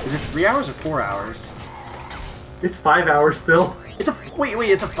 Is it 3 hours or 4 hours? It's 5 hours still. It's a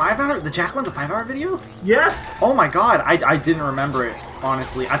wait, it's a 5-hour. The Jack one's a 5-hour video? Yes. Oh my god, I didn't remember it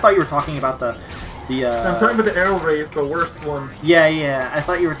honestly. I thought you were talking about the I'm talking about the Arrow Race, the worst one. Yeah. I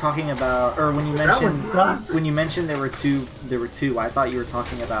thought you were talking about, or when you mentioned there were two. I thought you were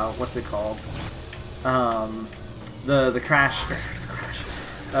talking about what's it called? The Crash.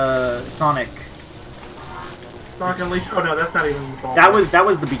 Sonic. Sonic Unleashed. Oh no, that's not even involved. That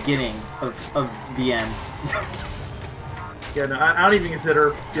was the beginning of the end. Yeah, no, I don't even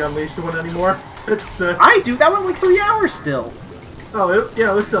consider the Unleashed one anymore. It's, I do. That was like 3 hours still. Oh,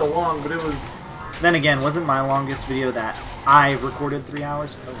 yeah, it was still long, but it was... Then again, wasn't my longest video that I recorded 3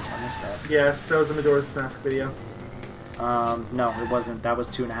 hours? Oh, I missed that. Yes, that was the Majora's Mask video. No, it wasn't. That was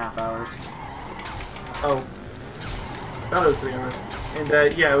 2.5 hours. Oh. I thought it was 3 hours. And,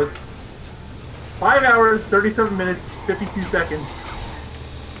 yeah, it was... 5 hours, 37 minutes, 52 seconds.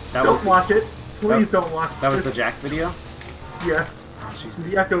 Don't watch it. Please don't watch it. That was the Jack video? Yes. Oh,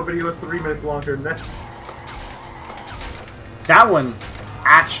 Jesus. The Echo video is 3 minutes longer than that. That one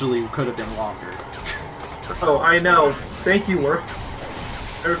actually could have been longer. Oh, I know. Thank you, work.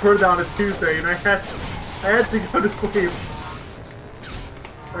 I recorded that on a Tuesday, and I had to go to sleep.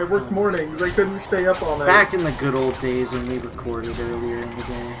 I worked mornings. I couldn't stay up all night. Back in the good old days when we recorded earlier in the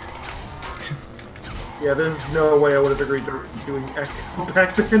day. Yeah, there's no way I would have agreed to doing Echo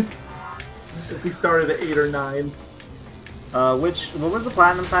back then. If we started at 8 or 9. What was the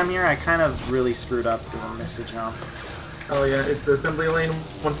platinum time here? I kind of really screwed up and missed a jump. Oh yeah, it's assembly lane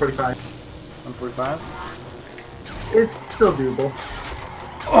 145. 145? It's still doable.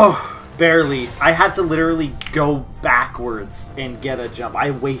 Oh, barely. I had to literally go backwards and get a jump. I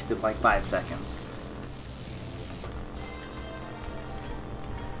wasted like 5 seconds.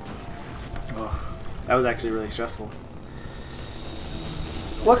 Oh, that was actually really stressful.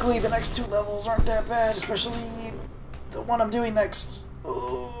 Luckily, the next 2 levels aren't that bad, especially the one I'm doing next.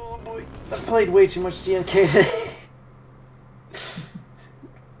 Oh boy, I've played way too much CNK today.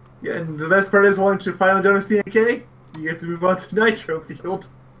 Yeah, and the best part is once you're finally done with CNK, you get to move on to Nitro Field.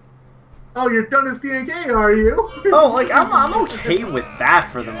 Oh, you're done with CNK, are you? Oh, like, I'm okay with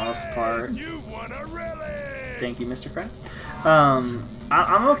that for the most part. Thank you, Mr. Krabs.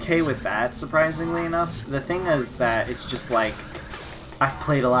 I'm okay with that, surprisingly enough. The thing is that it's just like, I've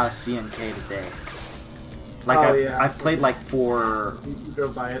played a lot of CNK today. Like, I've played like 4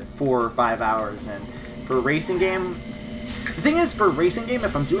 or 5 hours, and for a racing game, the thing is, for a racing game,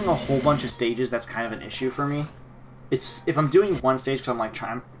 if I'm doing a whole bunch of stages, that's kind of an issue for me. It's if I'm doing one stage because I'm like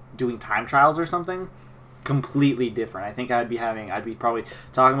doing time trials or something, completely different. I think I'd be probably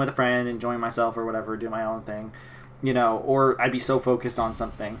talking with a friend, enjoying myself or whatever, doing my own thing, you know, or I'd be so focused on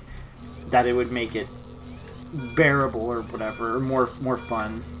something that it would make it bearable or whatever, or more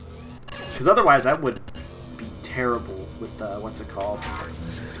fun. Because otherwise, I would be terrible with what's it called,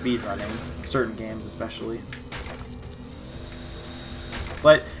 speedrunning certain games, especially.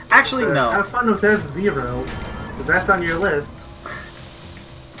 But actually, no. Have fun with F-Zero, because that's on your list.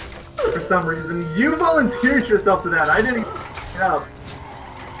 For some reason, you volunteered yourself to that. I didn't even pick it up.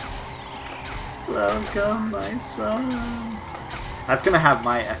 Welcome, my son. That's gonna have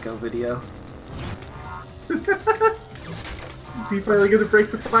my Echo video. Is he finally gonna break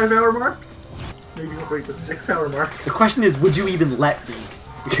the 5-hour mark? Maybe he'll break the 6-hour mark. The question is, would you even let me?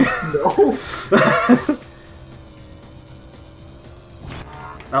 No.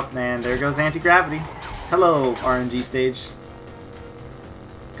 Oh man, there goes anti-gravity. Hello, RNG stage.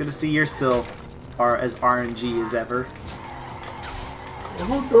 Good to see you're still as RNG as ever.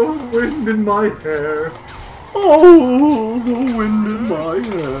 Oh, the wind in my hair. Oh, the wind in my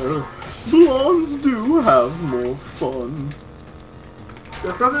hair. Blondes do have more fun.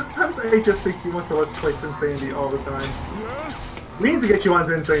 Yeah, sometimes I just think you want to Let's Play Insanity all the time. We need to get you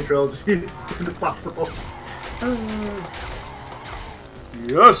onto Insane Trilogy as soon as possible.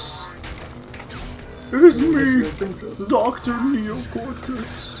 Yes! It is me, Dr.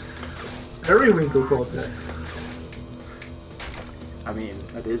 Neocortex. Periwinkle Cortex. I mean,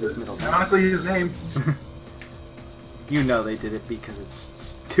 that is his middle name. Ironically, his name. You know they did it because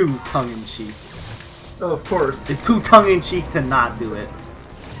it's too tongue-in-cheek. Oh, of course. It's too tongue-in-cheek to not do it.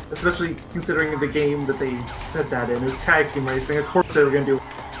 Especially considering the game that they said that in. It was Tag Team Racing. Of course they were going to do.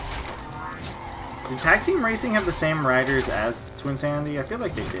 Did Tag Team Racing have the same riders as Twin Sandy? I feel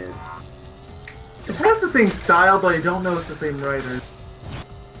like they did. It has the same style, but I don't know it's the same writer.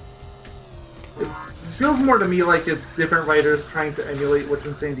 It feels more to me like it's different writers trying to emulate what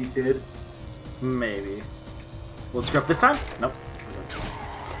Insanity did. Maybe. Will it screw up this time? Nope.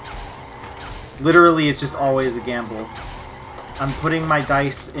 Literally, it's just always a gamble. I'm putting my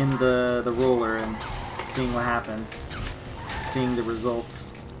dice in the roller and seeing what happens. Seeing the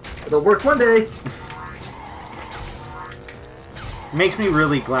results. It'll work one day! Makes me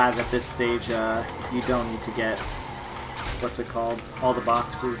really glad that this stage, you don't need to get, what's it called, all the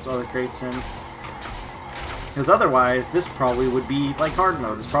boxes, all the crates in. Because otherwise, this probably would be like hard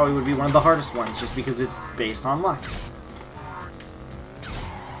mode. This probably would be one of the hardest ones, just because it's based on luck.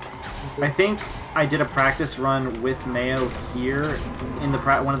 I think I did a practice run with Mayo here. In the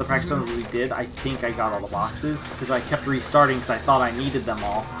one of the practice runs we did, I think I got all the boxes, because I kept restarting because I thought I needed them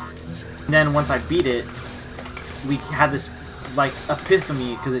all. And then once I beat it, we had this like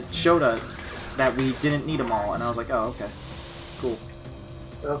epiphany because it showed us that we didn't need them all, and I was like, oh, okay, cool.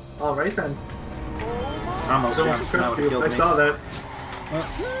 Oh, alright then. I almost jumped and that would have killed me. I saw that.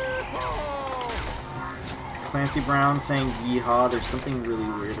 Clancy Brown saying yeehaw. There's something really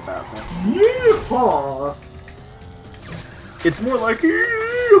weird about that. Yeehaw! It's more like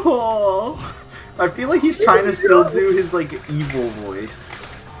yeehaw! I feel like he's trying to still do his, like, evil voice.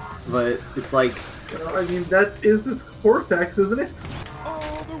 But it's like... Well, I mean, that is his cortex, isn't it?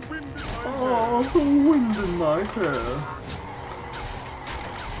 Oh, the wind in my hair. Oh, the wind in my hair.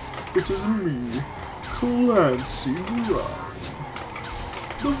 It is me, Clancy Brown.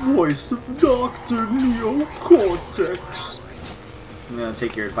 The voice of Dr. Neocortex. I'm gonna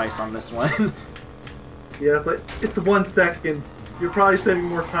take your advice on this one. Yeah, it's like, it's 1 second. You're probably saving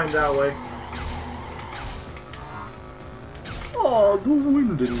more time that way. Oh, the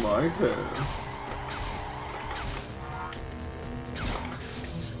wind in my hair.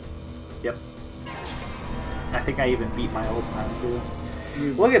 Yep. I think I even beat my old time too.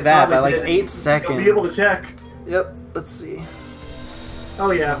 Look at that, by like 8 seconds. You'll be able to check. Yep, let's see.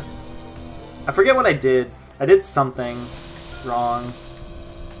 Oh yeah. I forget what I did. I did something wrong.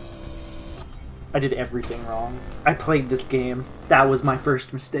 I did everything wrong. I played this game. That was my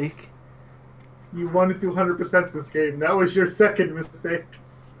first mistake. You wanted to 100% this game. That was your second mistake.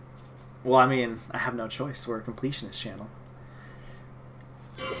 Well, I mean, I have no choice. We're a completionist channel.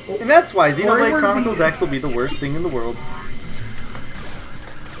 And that's why Xenoblade Chronicles X will be the worst thing in the world.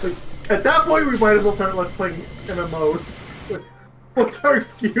 Like, at that point, we might as well start Let's Playing MMOs. What's our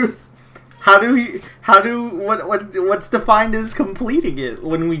excuse? What's defined as completing it?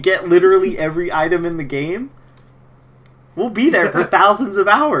 When we get literally every item in the game? We'll be there for thousands of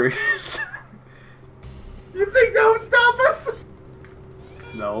hours. You think that would stop us?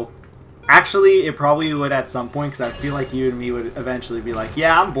 No. Actually, it probably would at some point, because I feel like you and me would eventually be like,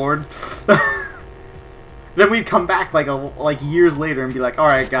 yeah, I'm bored. Then we'd come back like years later and be like,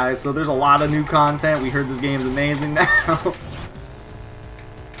 alright guys, so there's a lot of new content, we heard this game's amazing now.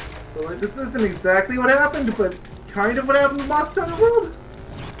 Well, this isn't exactly what happened, but kind of what happened in Lost Hunter World?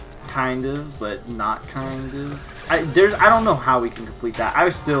 Kind of, but not kind of. I don't know how we can complete that. I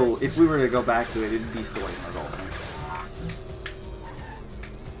was still, if we were to go back to it, it'd be story mode all.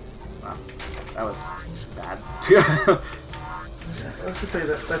 Wow, that was bad. Let's just say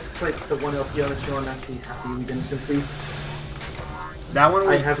that's like the one LP on the show I'm actually happy we didn't complete. That one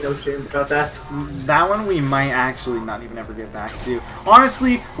I have no shame about that. That one we might actually not even ever get back to.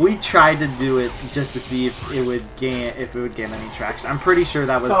 Honestly, we tried to do it just to see if it would gain any traction. I'm pretty sure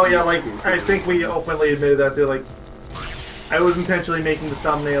that was. Oh yeah, like I think we openly admitted that too. Like I was intentionally making the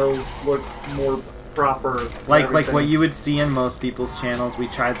thumbnails look more proper. Like what you would see in most people's channels. We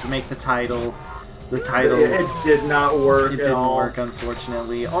tried to make the title. The titles. It did not work. It didn't work,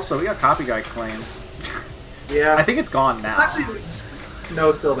 unfortunately. Also, we got copyright claimed. Yeah. I think it's gone now. Actually, no,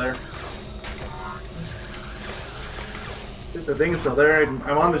 it's still there. The thing is still there.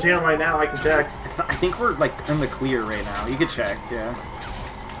 I'm on the channel right now. I can check. I think we're like in the clear right now. You could check, yeah.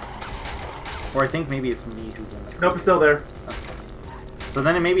 Or I think maybe it's me who's in the clear. Nope, it's still there. Okay. So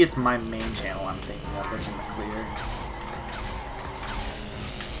then maybe it's my main channel I'm thinking of that's in the clear.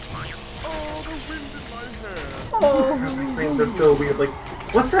 These claims are so weird. Like,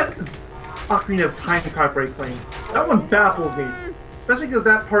 what's that Ocarina of Time copyright claim? That one baffles me. Especially because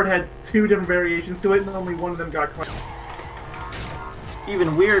that part had 2 different variations to it and only one of them got claimed.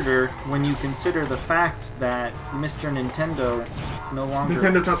 Even weirder when you consider the fact that Mr. Nintendo no longer...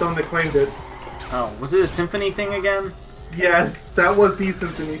 Nintendo's not the one that claimed it. Oh, was it a Symphony thing again? Yes, that was the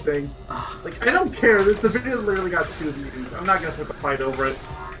Symphony thing. Like, I don't care. It's a video that literally got 2 views. I'm not gonna pick a fight over it.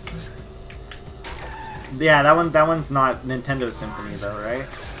 Yeah, that one's not Nintendo Symphony though, right?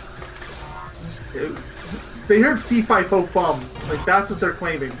 They heard Fee-Fi-Fo Fum. Like, that's what they're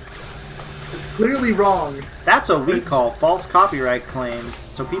claiming. It's clearly wrong. That's what we call false copyright claims,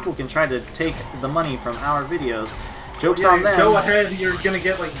 so people can try to take the money from our videos. Joke's on them. Go ahead, you're gonna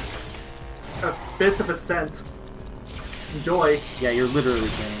get like a fifth of a cent. Enjoy. Yeah, you're literally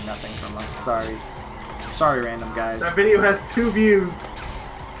getting nothing from us. Sorry. Sorry, random guys. That video has 2 views.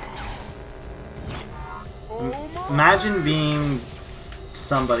 Imagine being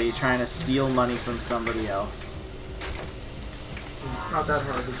somebody trying to steal money from somebody else. It's not that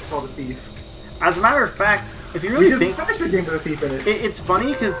hard. It's called a thief. As a matter of fact, if you really think... We just finished the game with a thief in it. It's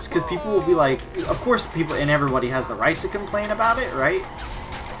funny because people will be like... Of course, people and everybody has the right to complain about it, right?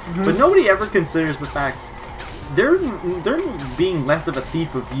 Mm-hmm. But nobody ever considers the fact... They're being less of a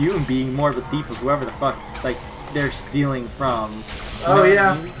thief of you and being more of a thief of whoever the fuck like they're stealing from. Oh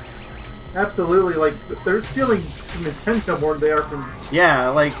yeah. Absolutely, like, they're stealing from Nintendo more than they are from... Yeah,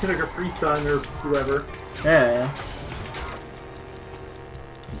 like... Kinniger Freestone or whoever. Yeah.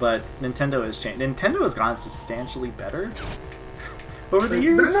 But Nintendo has changed. Nintendo has gotten substantially better. over the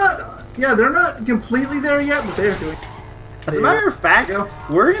years. They're not completely there yet, but they're doing. As a matter of fact, you know?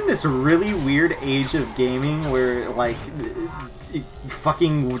 we're in this really weird age of gaming where, like,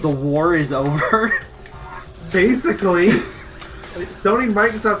 fucking the war is over. Basically, Sony and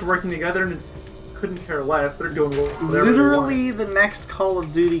Microsoft are working together and couldn't care less. They're doing whatever Literally they want. the next Call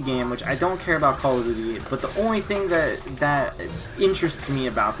of Duty game, which I don't care about Call of Duty, but the only thing that interests me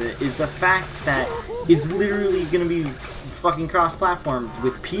about it is the fact that it's literally going to be fucking cross-platform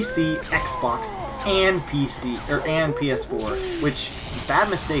with PC, Xbox, and and PS4, which bad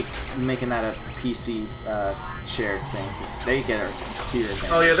mistake making that a PC shared thing, because they get a clear advantage.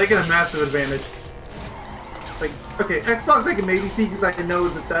 Oh yeah, they get a massive advantage. Like, okay, Xbox I can maybe see because I can know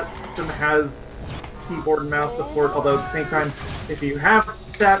that system has keyboard and mouse support, although at the same time, if you have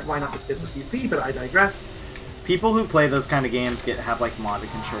that, why not just get the PC? But I digress. People who play those kind of games have like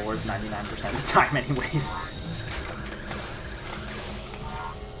modded controllers 99% of the time anyways.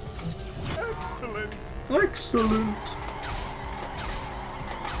 Excellent.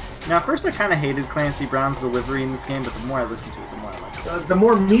 Now, at first I kind of hated Clancy Brown's delivery in this game, but the more I listen to it, the more I like it. The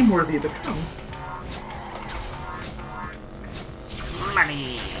more meme-worthy it becomes.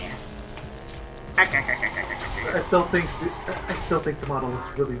 Money. I still think the model looks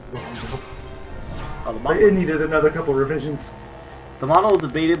really wrong though. Oh, the It model, needed another couple revisions. the model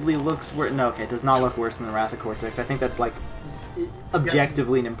debatably looks worse. No, okay, it does not look worse than the Wrath of Cortex. I think that's like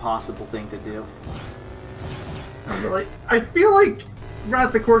objectively an impossible thing to do. Like, I feel like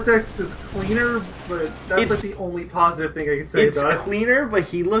Wrath of Cortex is cleaner, but that's It's- like the only positive thing I can say It's about it. cleaner, but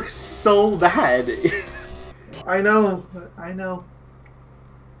he looks so bad. I know.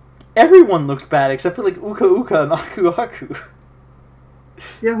 Everyone looks bad except for like Uka Uka and Aku Aku.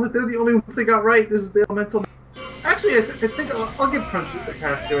 Yeah, look, they're the only ones they got right. This is the elemental. Actually, I think I'll give Crunch a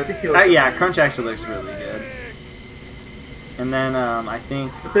pass too. I think he'll. Yeah, Crunch actually looks really good. And then I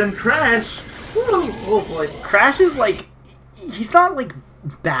think But then Crash. Woo, oh boy. Crash is like, he's not like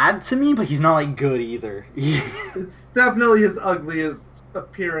bad to me, but he's not like good either. It's definitely his ugliest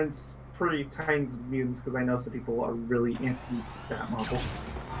appearance pre-Tines Mutants, because I know some people are really anti that model.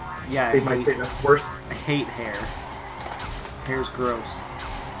 Yeah, They might say that's worse. I hate hair. Hair's gross.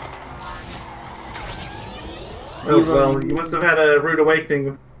 Oh well, you must have had a rude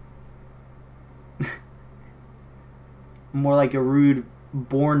awakening. More like a rude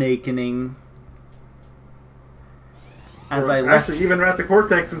born-awakening. As I left... Actually, even Wrath of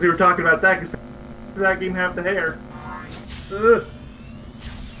Cortex, as we were talking about that, because that game have the hair. Ugh.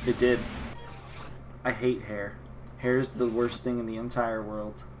 It did. I hate hair. Hair is the worst thing in the entire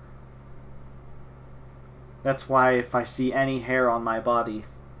world. That's why if I see any hair on my body,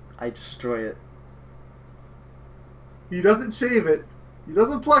 I destroy it. He doesn't shave it. He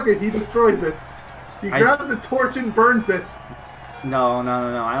doesn't pluck it. He destroys it. He grabs a torch and burns it. No,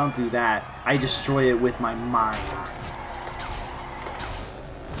 I don't do that. I destroy it with my mind.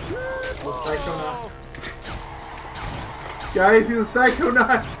 The Psychonaut. Guys, he's a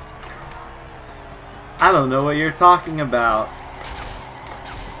Psychonaut. I don't know what you're talking about.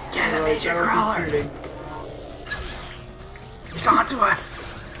 Get him, Agent That'll be Crawler! cheating. He's on to us!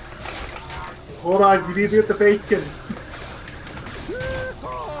 Hold on, you need to get the bacon.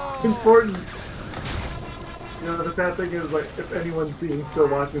 It's important. You know, the sad thing is, like, if anyone's still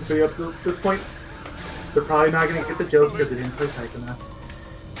watching this video up to this point, they're probably not going to get the joke because they didn't play Psychonauts.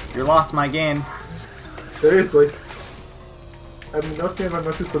 You lost my game. Seriously. I'm a milk fan, my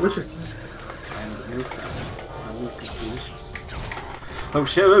milk is delicious. I'm the milk. My milk is delicious. Oh,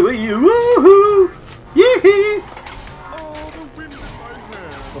 shall we? Woohoo! Yee-hee! Oh, the wind in my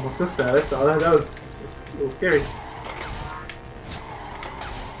hair. Almost missed that. I saw that. That was a little scary.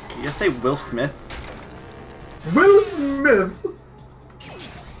 Did you just say Will Smith? Will Smith!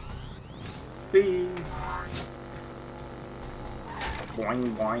 Bing. Boing,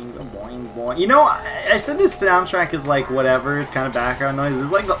 boing, boing, boing. You know, I said this soundtrack is like whatever, it's kind of background noise. This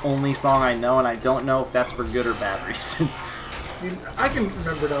is like the only song I know, and I don't know if that's for good or bad reasons. I can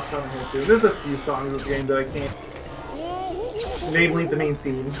remember it off the top of my head too. There's a few songs in this game that I can't. Namely the main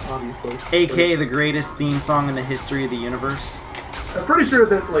theme, obviously. AKA the greatest theme song in the history of the universe. I'm pretty sure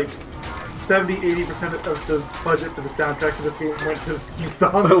that like 70-80% of the budget for the soundtrack for this game went to the theme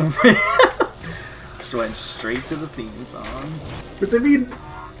song. Boom. Just went straight to the theme song. But I mean,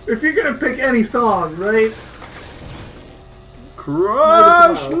 if you're gonna pick any song, right?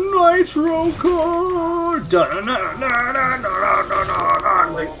 Crash Nitro Kart!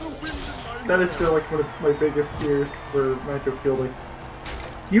 Like, that is still like one of my biggest fears for Nitro Field. Like,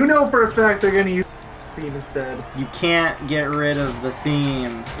 you know for a fact they're gonna use theme instead. You can't get rid of the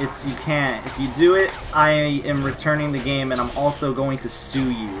theme. You can't. If you do it, I am returning the game, and I'm also going to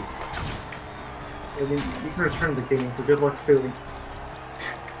sue you. I mean, you can return the game, so good luck suing.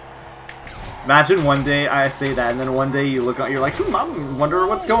 Imagine one day I say that, and then one day you look out, you're like, I wonder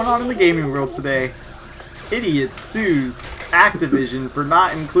what's going on in the gaming world today. Idiot sues Activision for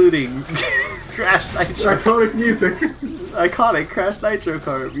not including Crash Nitro. Iconic music. Iconic Crash Nitro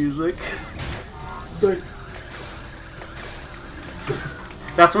Kart music.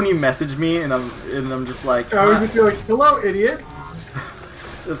 That's when you message me, and I'm just like. I would just be like, "Hello, idiot."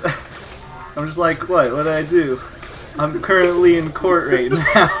 I'm just like, what? What did I do? I'm currently in court right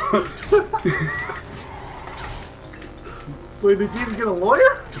now. Wait, did you even get a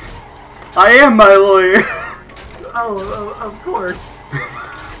lawyer? I am my lawyer. Oh, of course.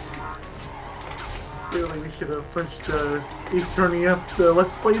 Really, we should have pushed Ace Attorney up the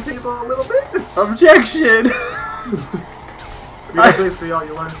Let's Play table a little bit. Objection. That's basically all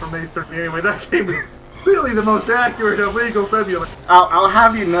you learned from Ace Attorney anyway. That game is clearly the most accurate of legal simulator. I'll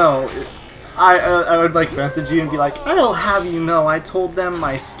have you know. I would like message you and be like, I'll have you know, I told them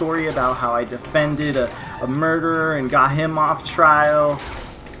my story about how I defended a murderer and got him off trial,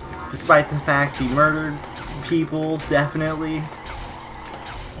 despite the fact he murdered people, definitely.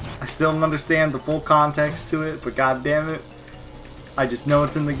 I still don't understand the full context to it, but god damn it, I just know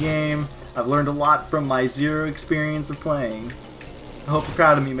it's in the game. I've learned a lot from my zero experience of playing. I hope you're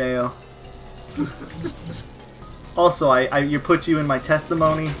proud of me, Mayo. Also, I put you in my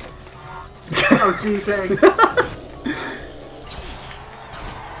testimony. Oh gee, thanks. That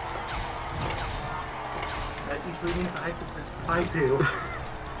usually means I have to testify too.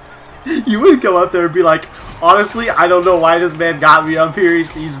 You would go up there and be like, honestly, I don't know why this man got me up here.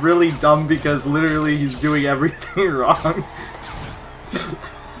 He's really dumb because literally he's doing everything wrong.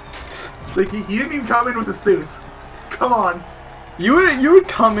 Like, he didn't even come in with a suit. Come on. You would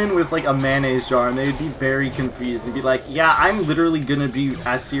come in with like a mayonnaise jar and they'd be very confused. You'd be like, yeah, I'm literally gonna be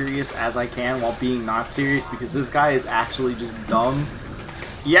as serious as I can while being not serious because this guy is actually just dumb.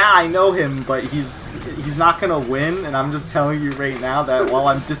 Yeah, I know him, but he's not gonna win, and I'm just telling you right now that while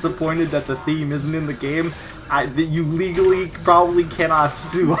I'm disappointed that the theme isn't in the game, you legally probably cannot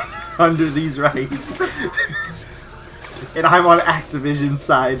sue under these rights. And I'm on Activision's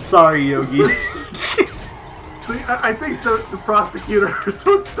side. Sorry, Yogi. I think the prosecutors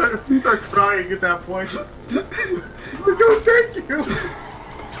would start crying at that point. No, thank you.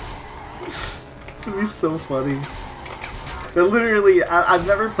 It'd be so funny. But literally, I've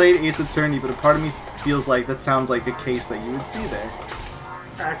never played Ace Attorney, but a part of me feels like that sounds like a case that you would see there.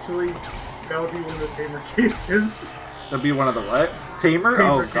 Actually, that would be one of the tamer cases. That'd be one of the what? Tamer?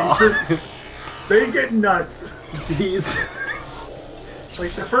 Oh god. Cases. They get nuts. Jeez.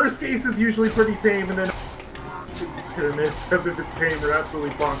 Like, the first case is usually pretty tame, and then it's hit or miss. If it's tame, they're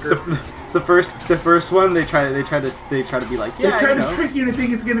absolutely bonkers. The first one, they try to be like, yeah, they try to trick you to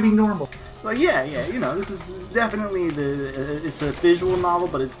think it's gonna be normal. Like, yeah, you know, this is definitely it's a visual novel,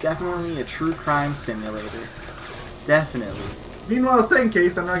 but it's definitely a true crime simulator. Definitely. Meanwhile, second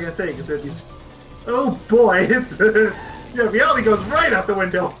case, I'm not gonna say because it'd be. Oh boy, it's yeah, reality goes right out the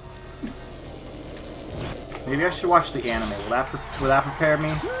window. Maybe I should watch the anime. Will that prepare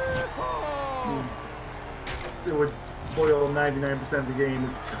me? It would spoil 99% of the game.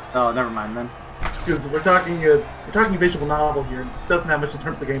 It's oh, never mind then. because we're talking visual novel here. It doesn't have much in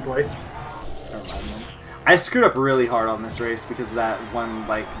terms of gameplay. Never mind then. I screwed up really hard on this race because of that one,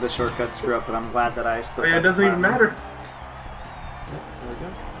 like the shortcut screw up. But I'm glad that I still. Oh, yeah, it doesn't even matter. There we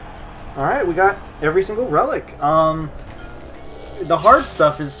go. All right, we got every single relic. The hard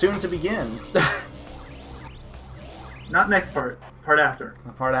stuff is soon to begin. Not next part. Part after.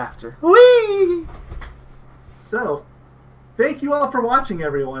 The part after. Whee! So, thank you all for watching,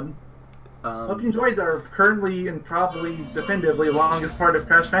 everyone. Hope you enjoyed our currently and probably definitively longest part of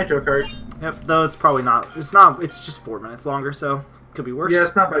Crash Nitro Kart. Yep, though it's probably not. It's just 4 minutes longer, so could be worse. Yeah,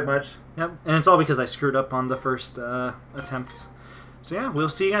 it's not by much. Yep, and it's all because I screwed up on the first attempt. So yeah, we'll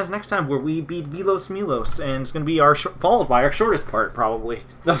see you guys next time where we beat Velos Milos, and it's going to be followed by our shortest part, probably,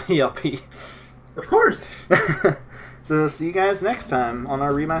 the VLP. Of course! So see you guys next time on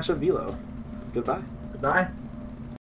our rematch of Velo. Goodbye. Goodbye.